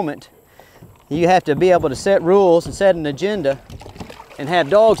in the moment, you have to be able to set rules and set an agenda and have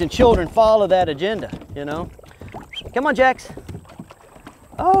dogs and children follow that agenda, Come on, Jax.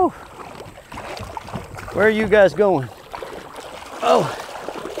 Oh, where are you guys going? Oh,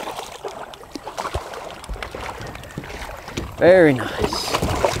 very nice.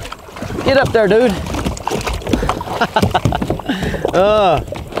 Get up there, dude.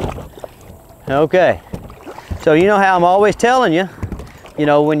 Okay. So you know how I'm always telling you,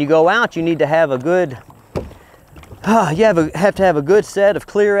 when you go out, you need to have a good, you have to have a good set of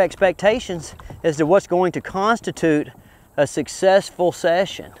clear expectations as to what's going to constitute a successful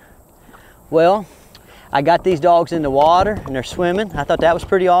session. Well, I got these dogs in the water and they're swimming. I thought that was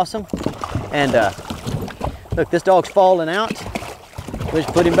pretty awesome. And look, this dog's falling out. We'll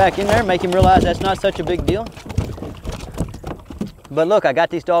just put him back in there, make him realize that's not such a big deal. But look, I got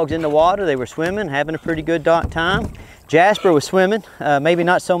these dogs in the water. They were swimming, having a pretty good time. Jasper was swimming, maybe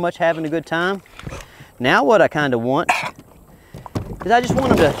not so much having a good time. Now what I kind of want is I just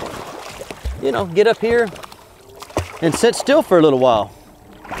want them to, get up here and sit still for a little while.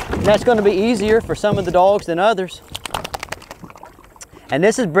 And that's going to be easier for some of the dogs than others. And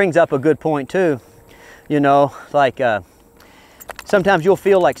this brings up a good point too. Like sometimes you'll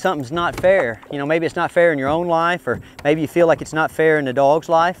feel like something's not fair. Maybe it's not fair in your own life, or maybe you feel like it's not fair in the dog's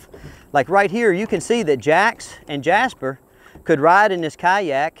life. Like right here, you can see that Jax and Jasper could ride in this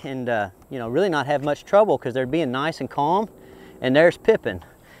kayak and really not have much trouble because they're being nice and calm. And there's Pippin.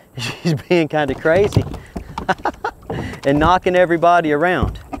 She's being kind of crazy and knocking everybody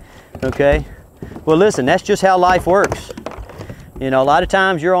around. Okay? Well, listen, that's just how life works. A lot of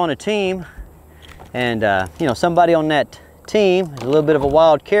times you're on a team and, somebody on that team is a little bit of a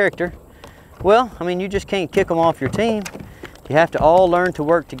wild character. Well, you just can't kick them off your team. You have to all learn to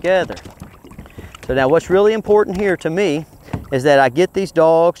work together. So now what's really important here to me is that I get these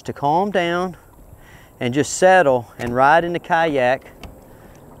dogs to calm down and just settle and ride in the kayak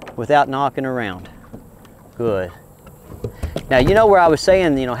without knocking around. Good. Now, where I was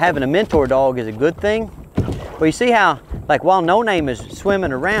saying, having a mentor dog is a good thing? Well, you see how, like, while No Name is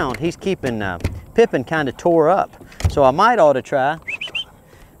swimming around, he's keeping Pippin kind of tore up. So I might ought to try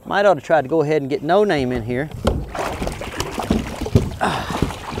to go ahead and get No Name in here.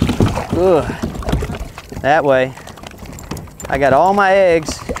 Good. That way, I got all my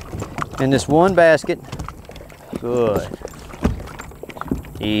eggs in this one basket. Good.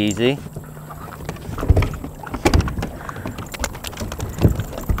 Easy.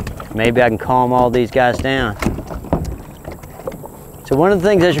 Maybe I can calm all these guys down. So one of the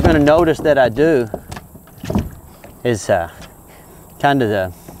things that you're going to notice that I do is kind of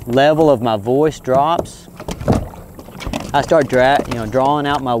the level of my voice drops. I start drawing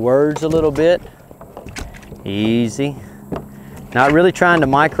out my words a little bit. Easy. Not really trying to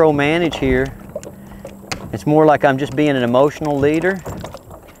micromanage here. It's more like I'm just being an emotional leader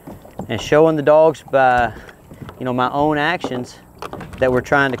and showing the dogs by, you know, my own actions that we're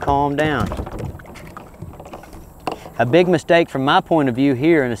trying to calm down. A big mistake from my point of view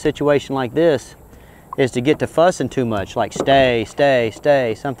here in a situation like this is to get to fussing too much, like stay, stay,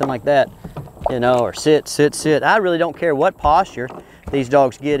 stay, something like that, you know, or sit, sit, sit. I really don't care what posture these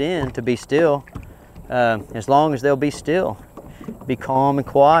dogs get in to be still, as long as they'll be still. Be calm and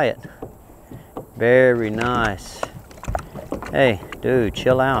quiet. Very nice. Hey, dude,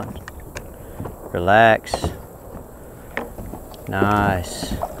 chill out. Relax.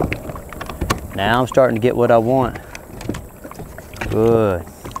 Nice. Now I'm starting to get what I want. Good.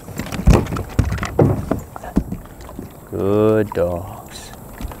 Good dogs.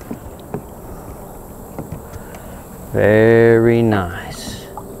 Very nice.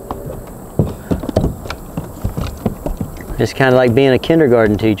 It's kind of like being a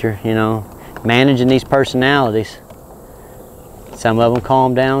kindergarten teacher, you know, managing these personalities. Some of them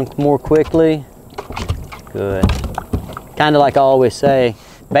calm down more quickly. Good. Kind of like I always say,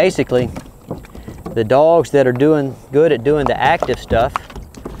 basically, the dogs that are doing good at doing the active stuff,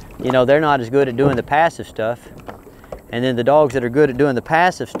 you know, they're not as good at doing the passive stuff. And then the dogs that are good at doing the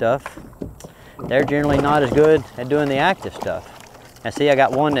passive stuff, they're generally not as good at doing the active stuff. Now see, I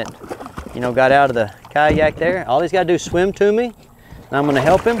got one that, you know, got out of the kayak there. All he's got to do is swim to me, and I'm going to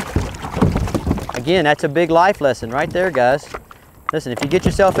help him. Again, that's a big life lesson right there, guys. Listen, if you get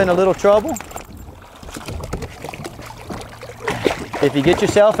yourself in a little trouble,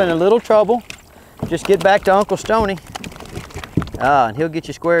 just get back to Uncle Stonnie, and he'll get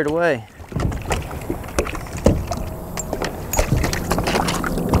you squared away.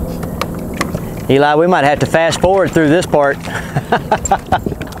 Eli, we might have to fast forward through this part.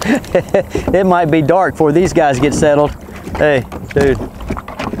 It might be dark before these guys get settled. Hey, dude.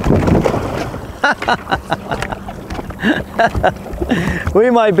 We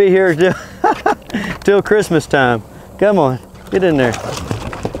might be here till Christmas time. Come on, get in there.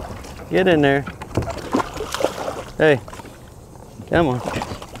 Get in there. Hey, come on.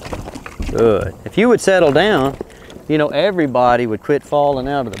 Good. If you would settle down, you know, everybody would quit falling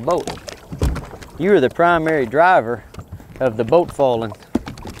out of the boat. You are the primary driver of the boat falling.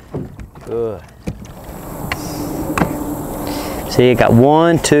 Good. See, I got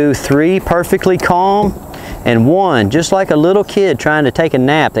 1, 2, 3 perfectly calm, and one just like a little kid trying to take a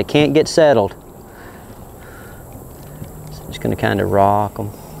nap that can't get settled. So I'm just going to kind of rock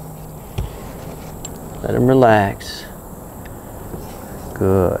them. Let them relax.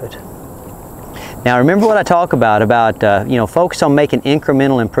 Good. Now remember what I talk about you know, focus on making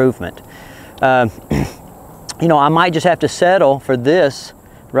incremental improvement. You know, I might just have to settle for this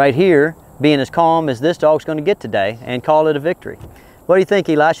right here, being as calm as this dog's going to get today, and call it a victory. What do you think,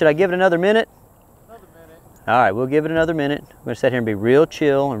 Eli? Should I give it another minute? Another minute. All right, we'll give it another minute. We're going to sit here and be real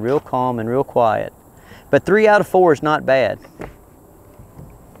chill and real calm and real quiet. But 3 out of 4 is not bad.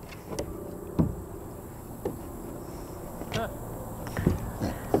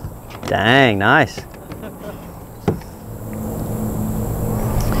 Dang, nice.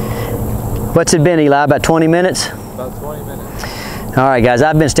 What's it been, Eli? About 20 minutes? About 20 minutes. All right, guys,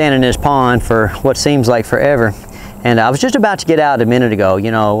 I've been standing in this pond for what seems like forever. And I was just about to get out a minute ago,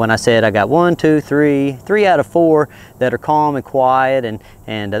 you know, when I said I got 1, 2, 3 out of 4 that are calm and quiet,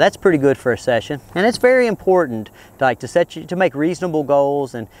 and that's pretty good for a session. And it's very important, like, to make reasonable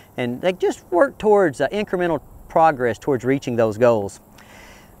goals and like just work towards incremental progress towards reaching those goals.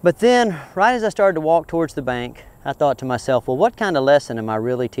 But then, right as I started to walk towards the bank, I thought to myself, well, what kind of lesson am I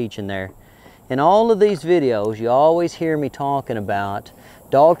really teaching there? In all of these videos, you always hear me talking about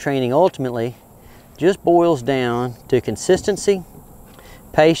dog training ultimately just boils down to consistency,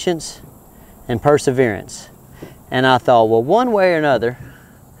 patience, and perseverance. And I thought, well, one way or another,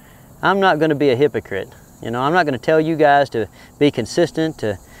 I'm not going to be a hypocrite. You know, I'm not going to tell you guys to be consistent,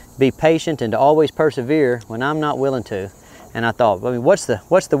 to be patient, and to always persevere when I'm not willing to. And I thought, I mean, what's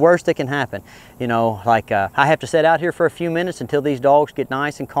the worst that can happen? You know, like I have to sit out here for a few minutes until these dogs get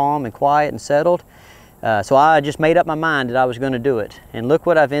nice and calm and quiet and settled. So I just made up my mind that I was going to do it. And look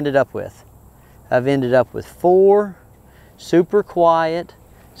what I've ended up with. I've ended up with 4 super quiet,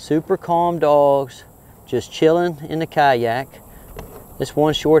 super calm dogs just chilling in the kayak. This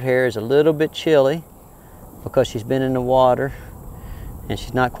one short hair is a little bit chilly because she's been in the water and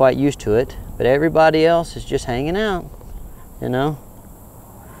she's not quite used to it. But everybody else is just hanging out. You know,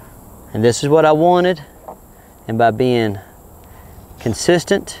 and this is what I wanted, and by being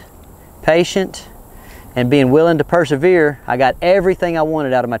consistent, patient, and being willing to persevere, I got everything I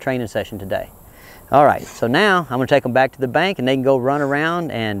wanted out of my training session today. All right, so now I'm gonna take them back to the bank and they can go run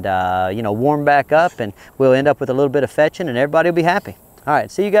around and you know, warm back up, and we'll end up with a little bit of fetching and everybody will be happy. All right,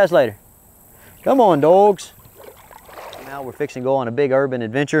 see you guys later. Come on, dogs. Now we're fixing to go on a big urban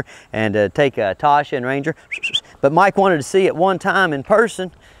adventure and take Tasha and Ranger. But Mike wanted to see it one time in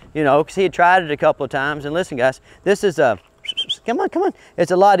person, you know, because he had tried it a couple of times. And listen, guys, this is a, come on, come on.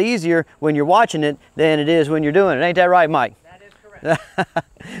 It's a lot easier when you're watching it than it is when you're doing it. Ain't that right, Mike? That is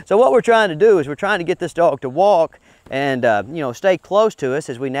correct. So what we're trying to do is we're trying to get this dog to walk and you know, stay close to us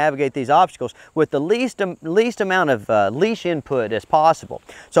as we navigate these obstacles with the least amount of leash input as possible.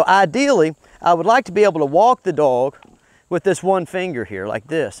 So ideally, I would like to be able to walk the dog with this one finger here, like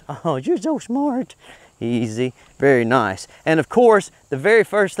this. Oh, you're so smart. Easy, very nice. And of course, the very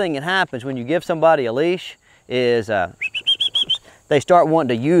first thing that happens when you give somebody a leash is they start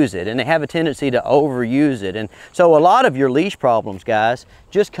wanting to use it, and they have a tendency to overuse it. And so a lot of your leash problems, guys,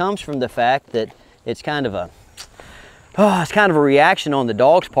 just comes from the fact that it's kind of a reaction on the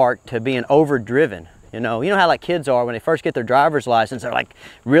dog's part to being overdriven. You know how like kids are when they first get their driver's license, they're like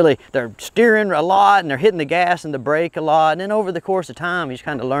they're steering a lot and they're hitting the gas and the brake a lot, and then over the course of time, you just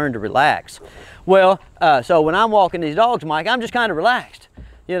kind of learn to relax. Well, so when I'm walking these dogs, Mike, I'm just kind of relaxed.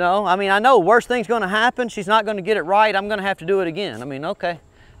 You know, I mean, I know worst thing's gonna happen. She's not gonna get it right. I'm gonna have to do it again. I mean, okay.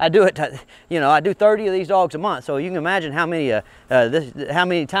 I do it, you know, I do 30 of these dogs a month, so you can imagine how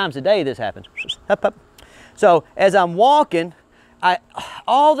many times a day this happens. Up, up. So as I'm walking,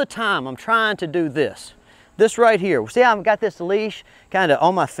 all the time I'm trying to do this right here. See how I've got this leash kind of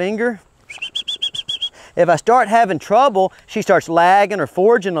on my finger? If I start having trouble, she starts lagging or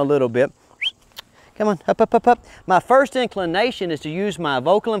forging a little bit. Come on, up, up, up, up. My first inclination is to use my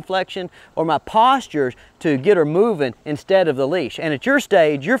vocal inflection or my postures to get her moving instead of the leash. And at your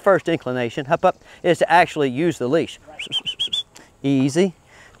stage, your first inclination, up, up, is to actually use the leash. Easy.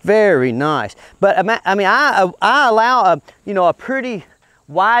 Very nice. But I mean, I allow a pretty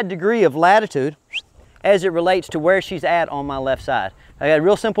wide degree of latitude as it relates to where she's at on my left side. I got a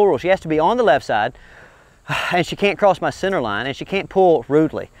real simple rule. She has to be on the left side, and she can't cross my center line, and she can't pull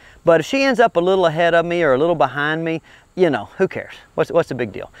rudely. But if she ends up a little ahead of me or a little behind me, you know, who cares? What's the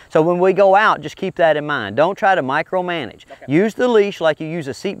big deal? So when we go out, just keep that in mind. Don't try to micromanage. Okay. Use the leash like you use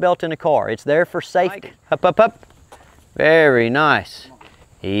a seatbelt in a car. It's there for safety. Up, up, up. Very nice.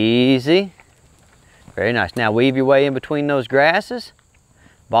 Easy. Very nice. Now weave your way in between those grasses.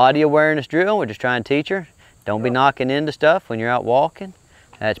 Body awareness drill. We're just trying to teach her. Don't be knocking into stuff when you're out walking.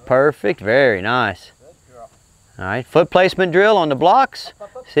 That's perfect. Very nice. All right. Foot placement drill on the blocks.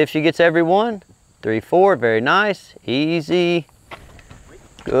 See if she gets every one. 3, 4. Very nice. Easy.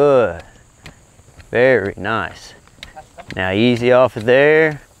 Good. Very nice. Now easy off of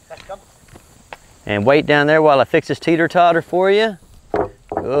there. And wait down there while I fix this teeter-totter for you.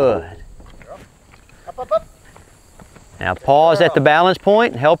 Good. Up, up, up. Now pause at the balance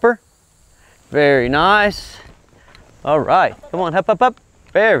point and help her. Very nice. All right, come on, up, up, up.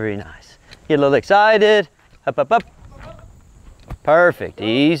 Very nice. Get a little excited. Up, up, up. Perfect,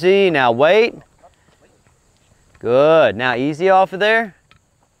 easy. Now wait. Good, now easy off of there.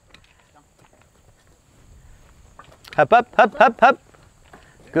 Up, up, up, up, up.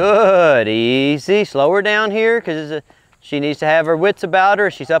 Good, easy. Slow her down here because she needs to have her wits about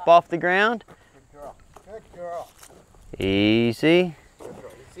her. She's up off the ground. Good girl. Good girl. Easy.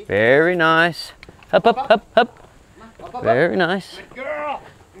 Very nice. Up, up, up, up. Very nice. Good girl.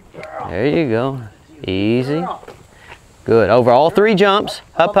 Good girl. There you go. Easy. Good. Over all 3 jumps.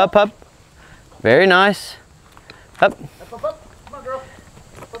 Up, up, up. Very nice. Up. Up, up, up. Come on, girl.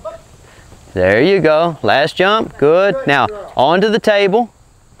 Up, up, up. There you go. Last jump. Good. Now onto the table.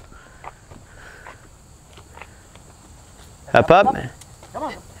 Up, up. Come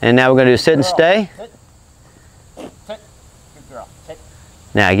on. And now we're going to do sit and stay. Sit. Sit. Good girl. Sit.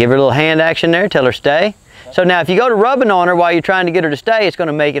 Now give her a little hand action there. Tell her stay. So now if you go to rubbing on her while you're trying to get her to stay, it's going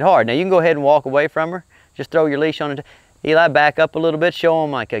to make it hard. Now you can go ahead and walk away from her. Just throw your leash on her. Eli, back up a little bit. Show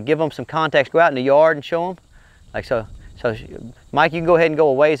them, like, give them some context. Go out in the yard and show them. Like so. Mike, you can go ahead and go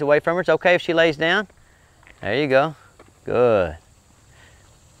a ways away from her. It's okay if she lays down. There you go. Good.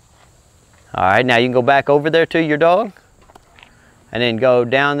 All right, now you can go back over there to your dog. And then go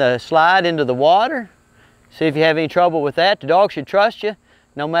down the slide into the water. See if you have any trouble with that. The dog should trust you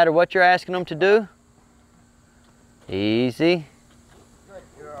no matter what you're asking them to do. Easy. Good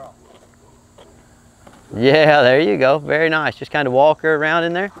girl. Yeah, there you go. Very nice. Just kind of walk her around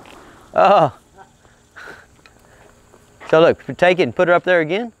in there. Oh. So look, take it and put her up there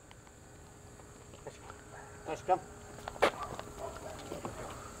again. Let's come.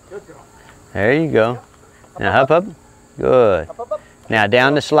 Good girl. There you go. Now up, up. Good. Up, up, up. Now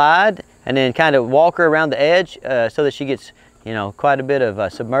down the slide and then kind of walk her around the edge so that she gets, you know, quite a bit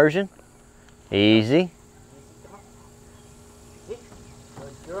of submersion. Easy. Good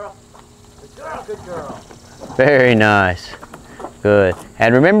girl. Good girl. Good girl. Very nice. Good.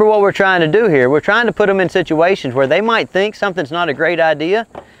 And remember what we're trying to do here. We're trying to put them in situations where they might think something's not a great idea,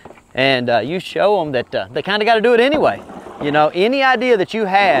 and you show them that they kind of got to do it anyway. You know, any idea that you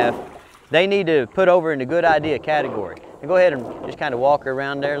have, they need to put over in the good idea category. And go ahead and just kind of walk her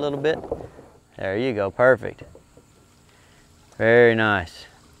around there a little bit. There you go. Perfect. Very nice.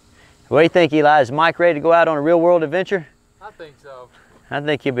 What do you think, Eli? Is Mike ready to go out on a real world adventure? I think so. I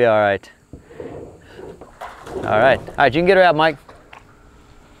think he'll be all right. All right. All right, you can get her out, Mike.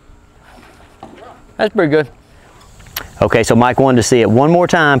 That's pretty good. Okay, so Mike wanted to see it one more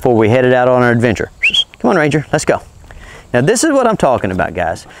time before we headed out on our adventure. Come on, Ranger, let's go. Now, this is what I'm talking about,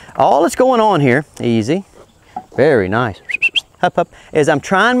 guys. All that's going on here, easy, very nice, up, up, is I'm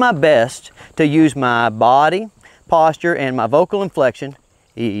trying my best to use my body, posture, and my vocal inflection,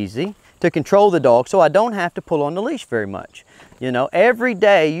 easy, to control the dog so I don't have to pull on the leash very much. You know, every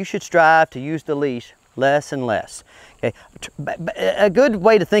day you should strive to use the leash less and less. Okay, a good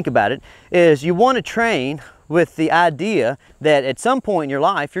way to think about it is you want to train with the idea that at some point in your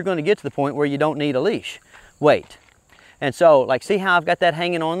life you're going to get to the point where you don't need a leash. Wait. And so, like, see how I've got that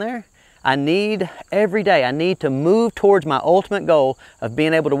hanging on there? Every day I need to move towards my ultimate goal of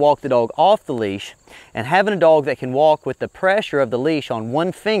being able to walk the dog off the leash, and having a dog that can walk with the pressure of the leash on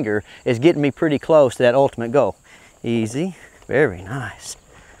one finger is getting me pretty close to that ultimate goal. Easy, very nice.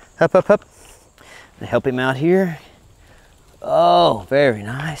 Up, up, up. Help him out here. Oh, very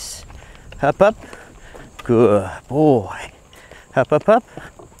nice. Up, up. Good boy. Up, up, up.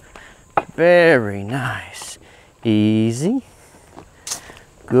 Very nice. Easy.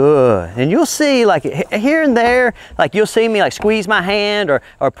 Good. And you'll see, like, here and there, like, you'll see me like squeeze my hand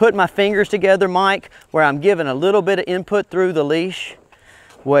or put my fingers together, Mike, where I'm giving a little bit of input through the leash.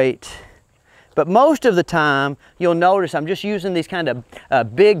 Wait. But most of the time, you'll notice I'm just using these kind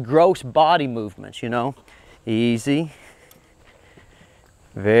of big, gross body movements, you know. Easy.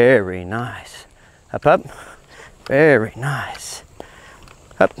 Very nice. Up, up. Very nice.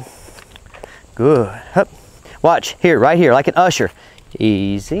 Up. Good. Up. Watch, here, right here, like an usher.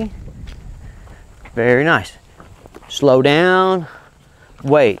 Easy. Very nice. Slow down.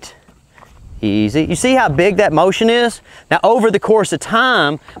 Wait. Easy. You see how big that motion is? Now, over the course of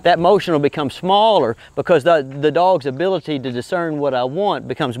time, that motion will become smaller because the dog's ability to discern what I want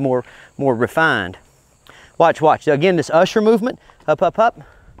becomes more refined. Watch, watch. Again, this usher movement. Up, up, up.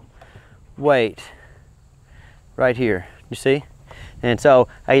 Wait. Right here. You see? And so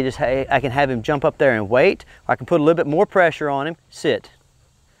I can have him jump up there and wait, or I can put a little bit more pressure on him. Sit.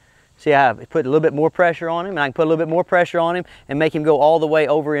 See how I put a little bit more pressure on him, and I can put a little bit more pressure on him and make him go all the way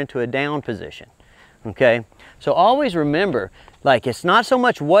over into a down position. Okay? So always remember, like, it's not so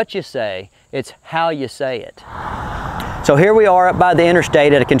much what you say, it's how you say it. So here we are up by the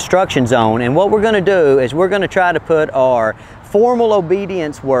interstate at a construction zone, and what we're going to do is we're going to try to put our formal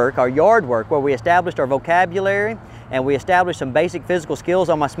obedience work, our yard work, where we established our vocabulary and we established some basic physical skills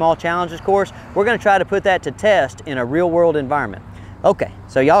on my small challenges course. We're going to try to put that to test in a real world environment. Okay,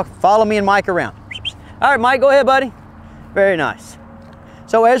 so y'all follow me and Mike around. All right, Mike, go ahead, buddy. Very nice.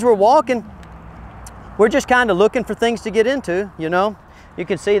 So as we're walking, we're just kind of looking for things to get into, you know. You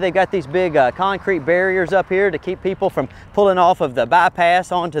can see they've got these big concrete barriers up here to keep people from pulling off of the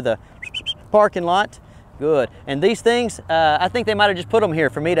bypass onto the parking lot. Good. And these things, I think they might have just put them here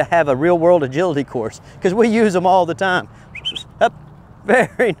for me to have a real world agility course, because we use them all the time. Up.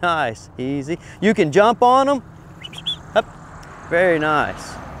 Very nice. Easy. You can jump on them. Up. Very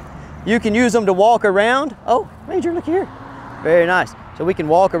nice. You can use them to walk around. Oh, Ranger, look here. Very nice. So we can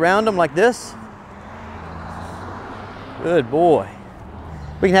walk around them like this. Good boy.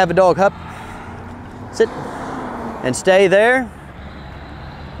 We can have a dog up, sit, and stay there.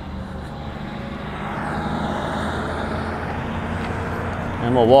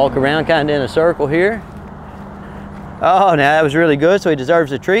 And we'll walk around kind of in a circle here. Oh, now that was really good, so he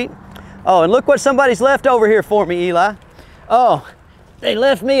deserves a treat. Oh, and look what somebody's left over here for me, Eli. Oh, they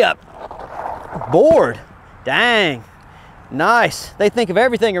left me a board. Dang, nice. They think of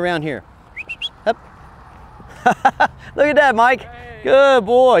everything around here. Up. Look at that, Mike. Hey. Good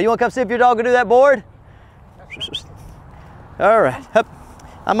boy. You want to come see if your dog can do that board? All right. Up.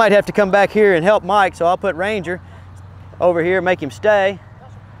 I might have to come back here and help Mike, so I'll put Ranger over here, make him stay.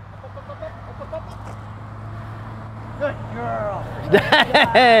 Good girl.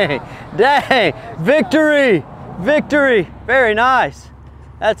 Dang, dang, victory, victory. Very nice.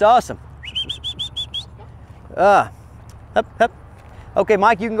 That's awesome. Up, up. Okay,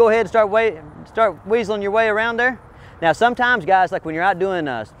 Mike, you can go ahead and start weaseling your way around there. Now, sometimes, guys, like when you're out doing,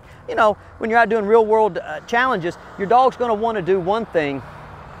 you know, when you're out doing real world challenges, your dog's going to want to do one thing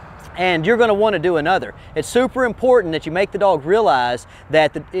and you're going to want to do another. It's super important that you make the dog realize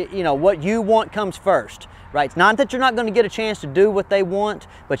that you know, what you want comes first, right? It's not that you're not going to get a chance to do what they want,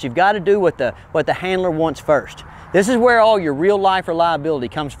 but you've got to do what the handler wants first. This is where all your real life reliability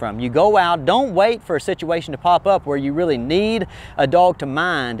comes from. You go out, don't wait for a situation to pop up where you really need a dog to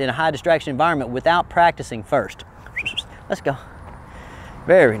mind in a high distraction environment without practicing first. Let's go.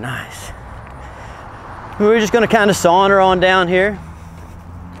 Very nice. We're just going to kind of saunter on down here.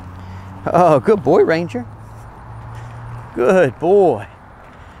 Oh, good boy, Ranger. Good boy.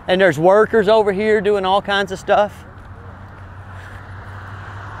 And there's workers over here doing all kinds of stuff.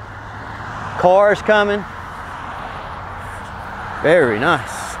 Cars coming. Very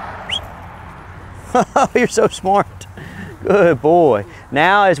nice. Oh, you're so smart. Good boy.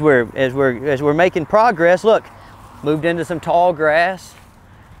 Now, as we're making progress, look, moved into some tall grass.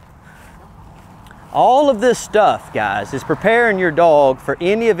 All of this stuff, guys, is preparing your dog for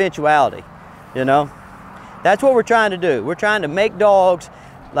any eventuality, you know? That's what we're trying to do. We're trying to make dogs,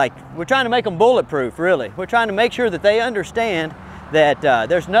 we're trying to make them bulletproof, really. We're trying to make sure that they understand that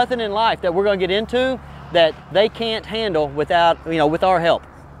there's nothing in life that we're gonna get into that they can't handle without, you know, with our help.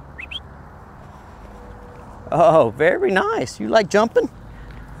 Oh, very nice. You like jumping?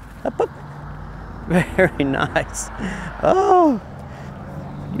 Up, up. Very nice. Oh,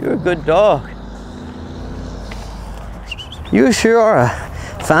 you're a good dog. You sure are a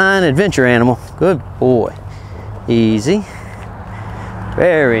fine adventure animal. Good boy. Easy.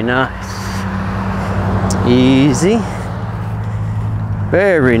 Very nice. Easy.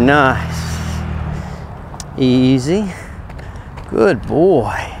 Very nice. Easy. Good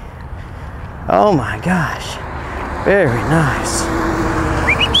boy. Oh my gosh. Very nice.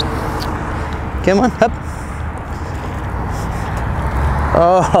 Come on, up.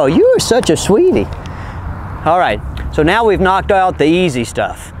 Oh, you are such a sweetie. All right. So now we've knocked out the easy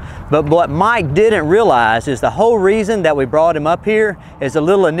stuff. But what Mike didn't realize is the whole reason that we brought him up here is a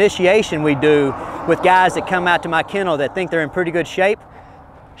little initiation we do with guys that come out to my kennel that think they're in pretty good shape.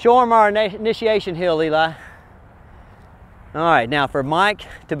 Show them our initiation hill, Eli. All right, now for Mike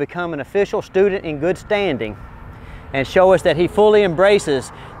to become an official student in good standing and show us that he fully embraces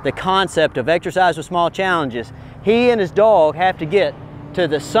the concept of exercise with small challenges, he and his dog have to get to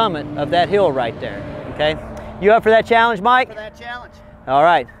the summit of that hill right there, okay? You up for that challenge, Mike? For that challenge. All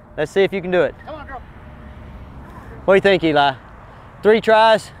right, let's see if you can do it. Come on, girl. What do you think, Eli? 3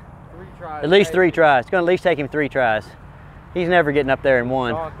 tries? 3 tries. At least 3 tries. It's gonna at least take him 3 tries. He's never getting up there in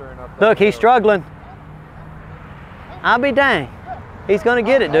 1. Look, he's struggling. I'll be dang. He's gonna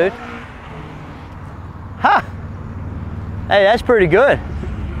get it, dude. Ha! Hey, that's pretty good.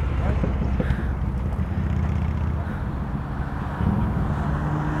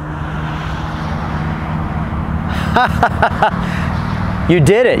 You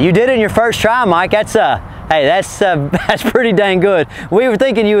did it. You did it in your first try, Mike. That's hey, that's pretty dang good. We were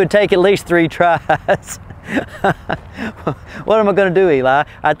thinking you would take at least 3 tries. What am I going to do, Eli?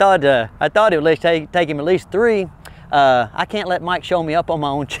 I thought it would at least take him at least 3. I can't let Mike show me up on my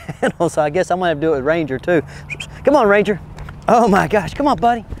own channel, so I guess I'm going to have to do it with Ranger too. Come on, Ranger. Oh my gosh, come on,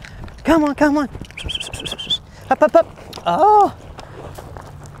 buddy. Come on, come on. Up, up, up. Oh.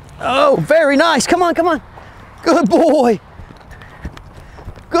 Oh, very nice. Come on, come on. Good boy.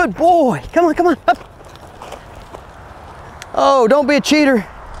 Good boy. Come on, come on. Up. Oh, don't be a cheater.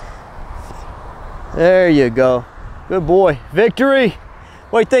 There you go. Good boy. Victory.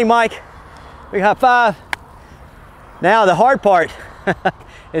 What do you think, Mike? Big high five. Now the hard part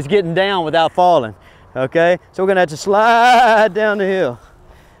is getting down without falling. Okay? So we're gonna have to slide down the hill.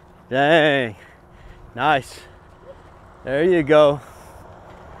 Dang. Nice. There you go.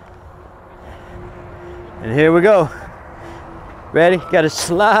 And here we go. Ready? Got to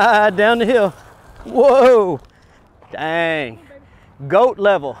slide down the hill. Whoa. Dang. Goat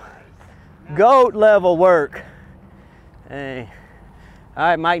level. Goat level work. Dang. All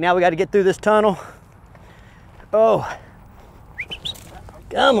right, Mike, now we got to get through this tunnel. Oh.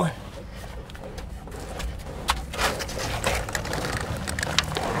 Come on.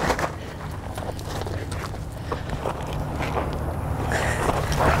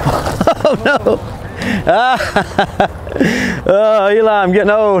 Oh no. Oh, Eli, I'm getting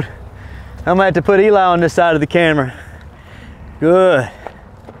old. I'm gonna have to put Eli on this side of the camera. Good.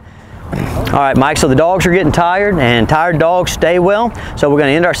 All right, Mike, so the dogs are getting tired, and tired dogs stay well. So we're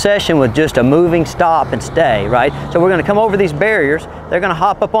gonna end our session with just a moving stop and stay, right? So we're gonna come over these barriers. They're gonna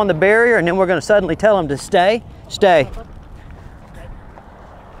hop up on the barrier, and then we're gonna suddenly tell them to stay, stay.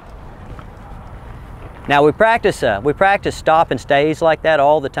 Now we practice stop and stays like that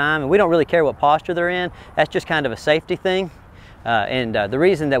all the time, and we don't really care what posture they're in. That's just kind of a safety thing. The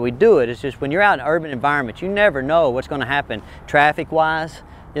reason that we do it is just when you're out in urban environments, you never know what's going to happen traffic-wise,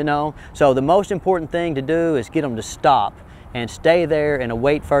 you know. So the most important thing to do is get them to stop and stay there and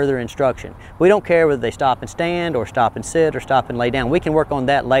await further instruction. We don't care whether they stop and stand or stop and sit or stop and lay down. We can work on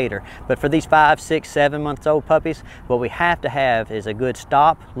that later. But for these 5, 6, 7 months old puppies, what we have to have is a good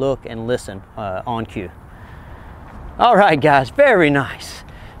stop, look, and listen on cue. All right, guys, very nice.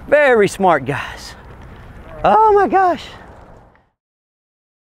 Very smart guys. Oh my gosh.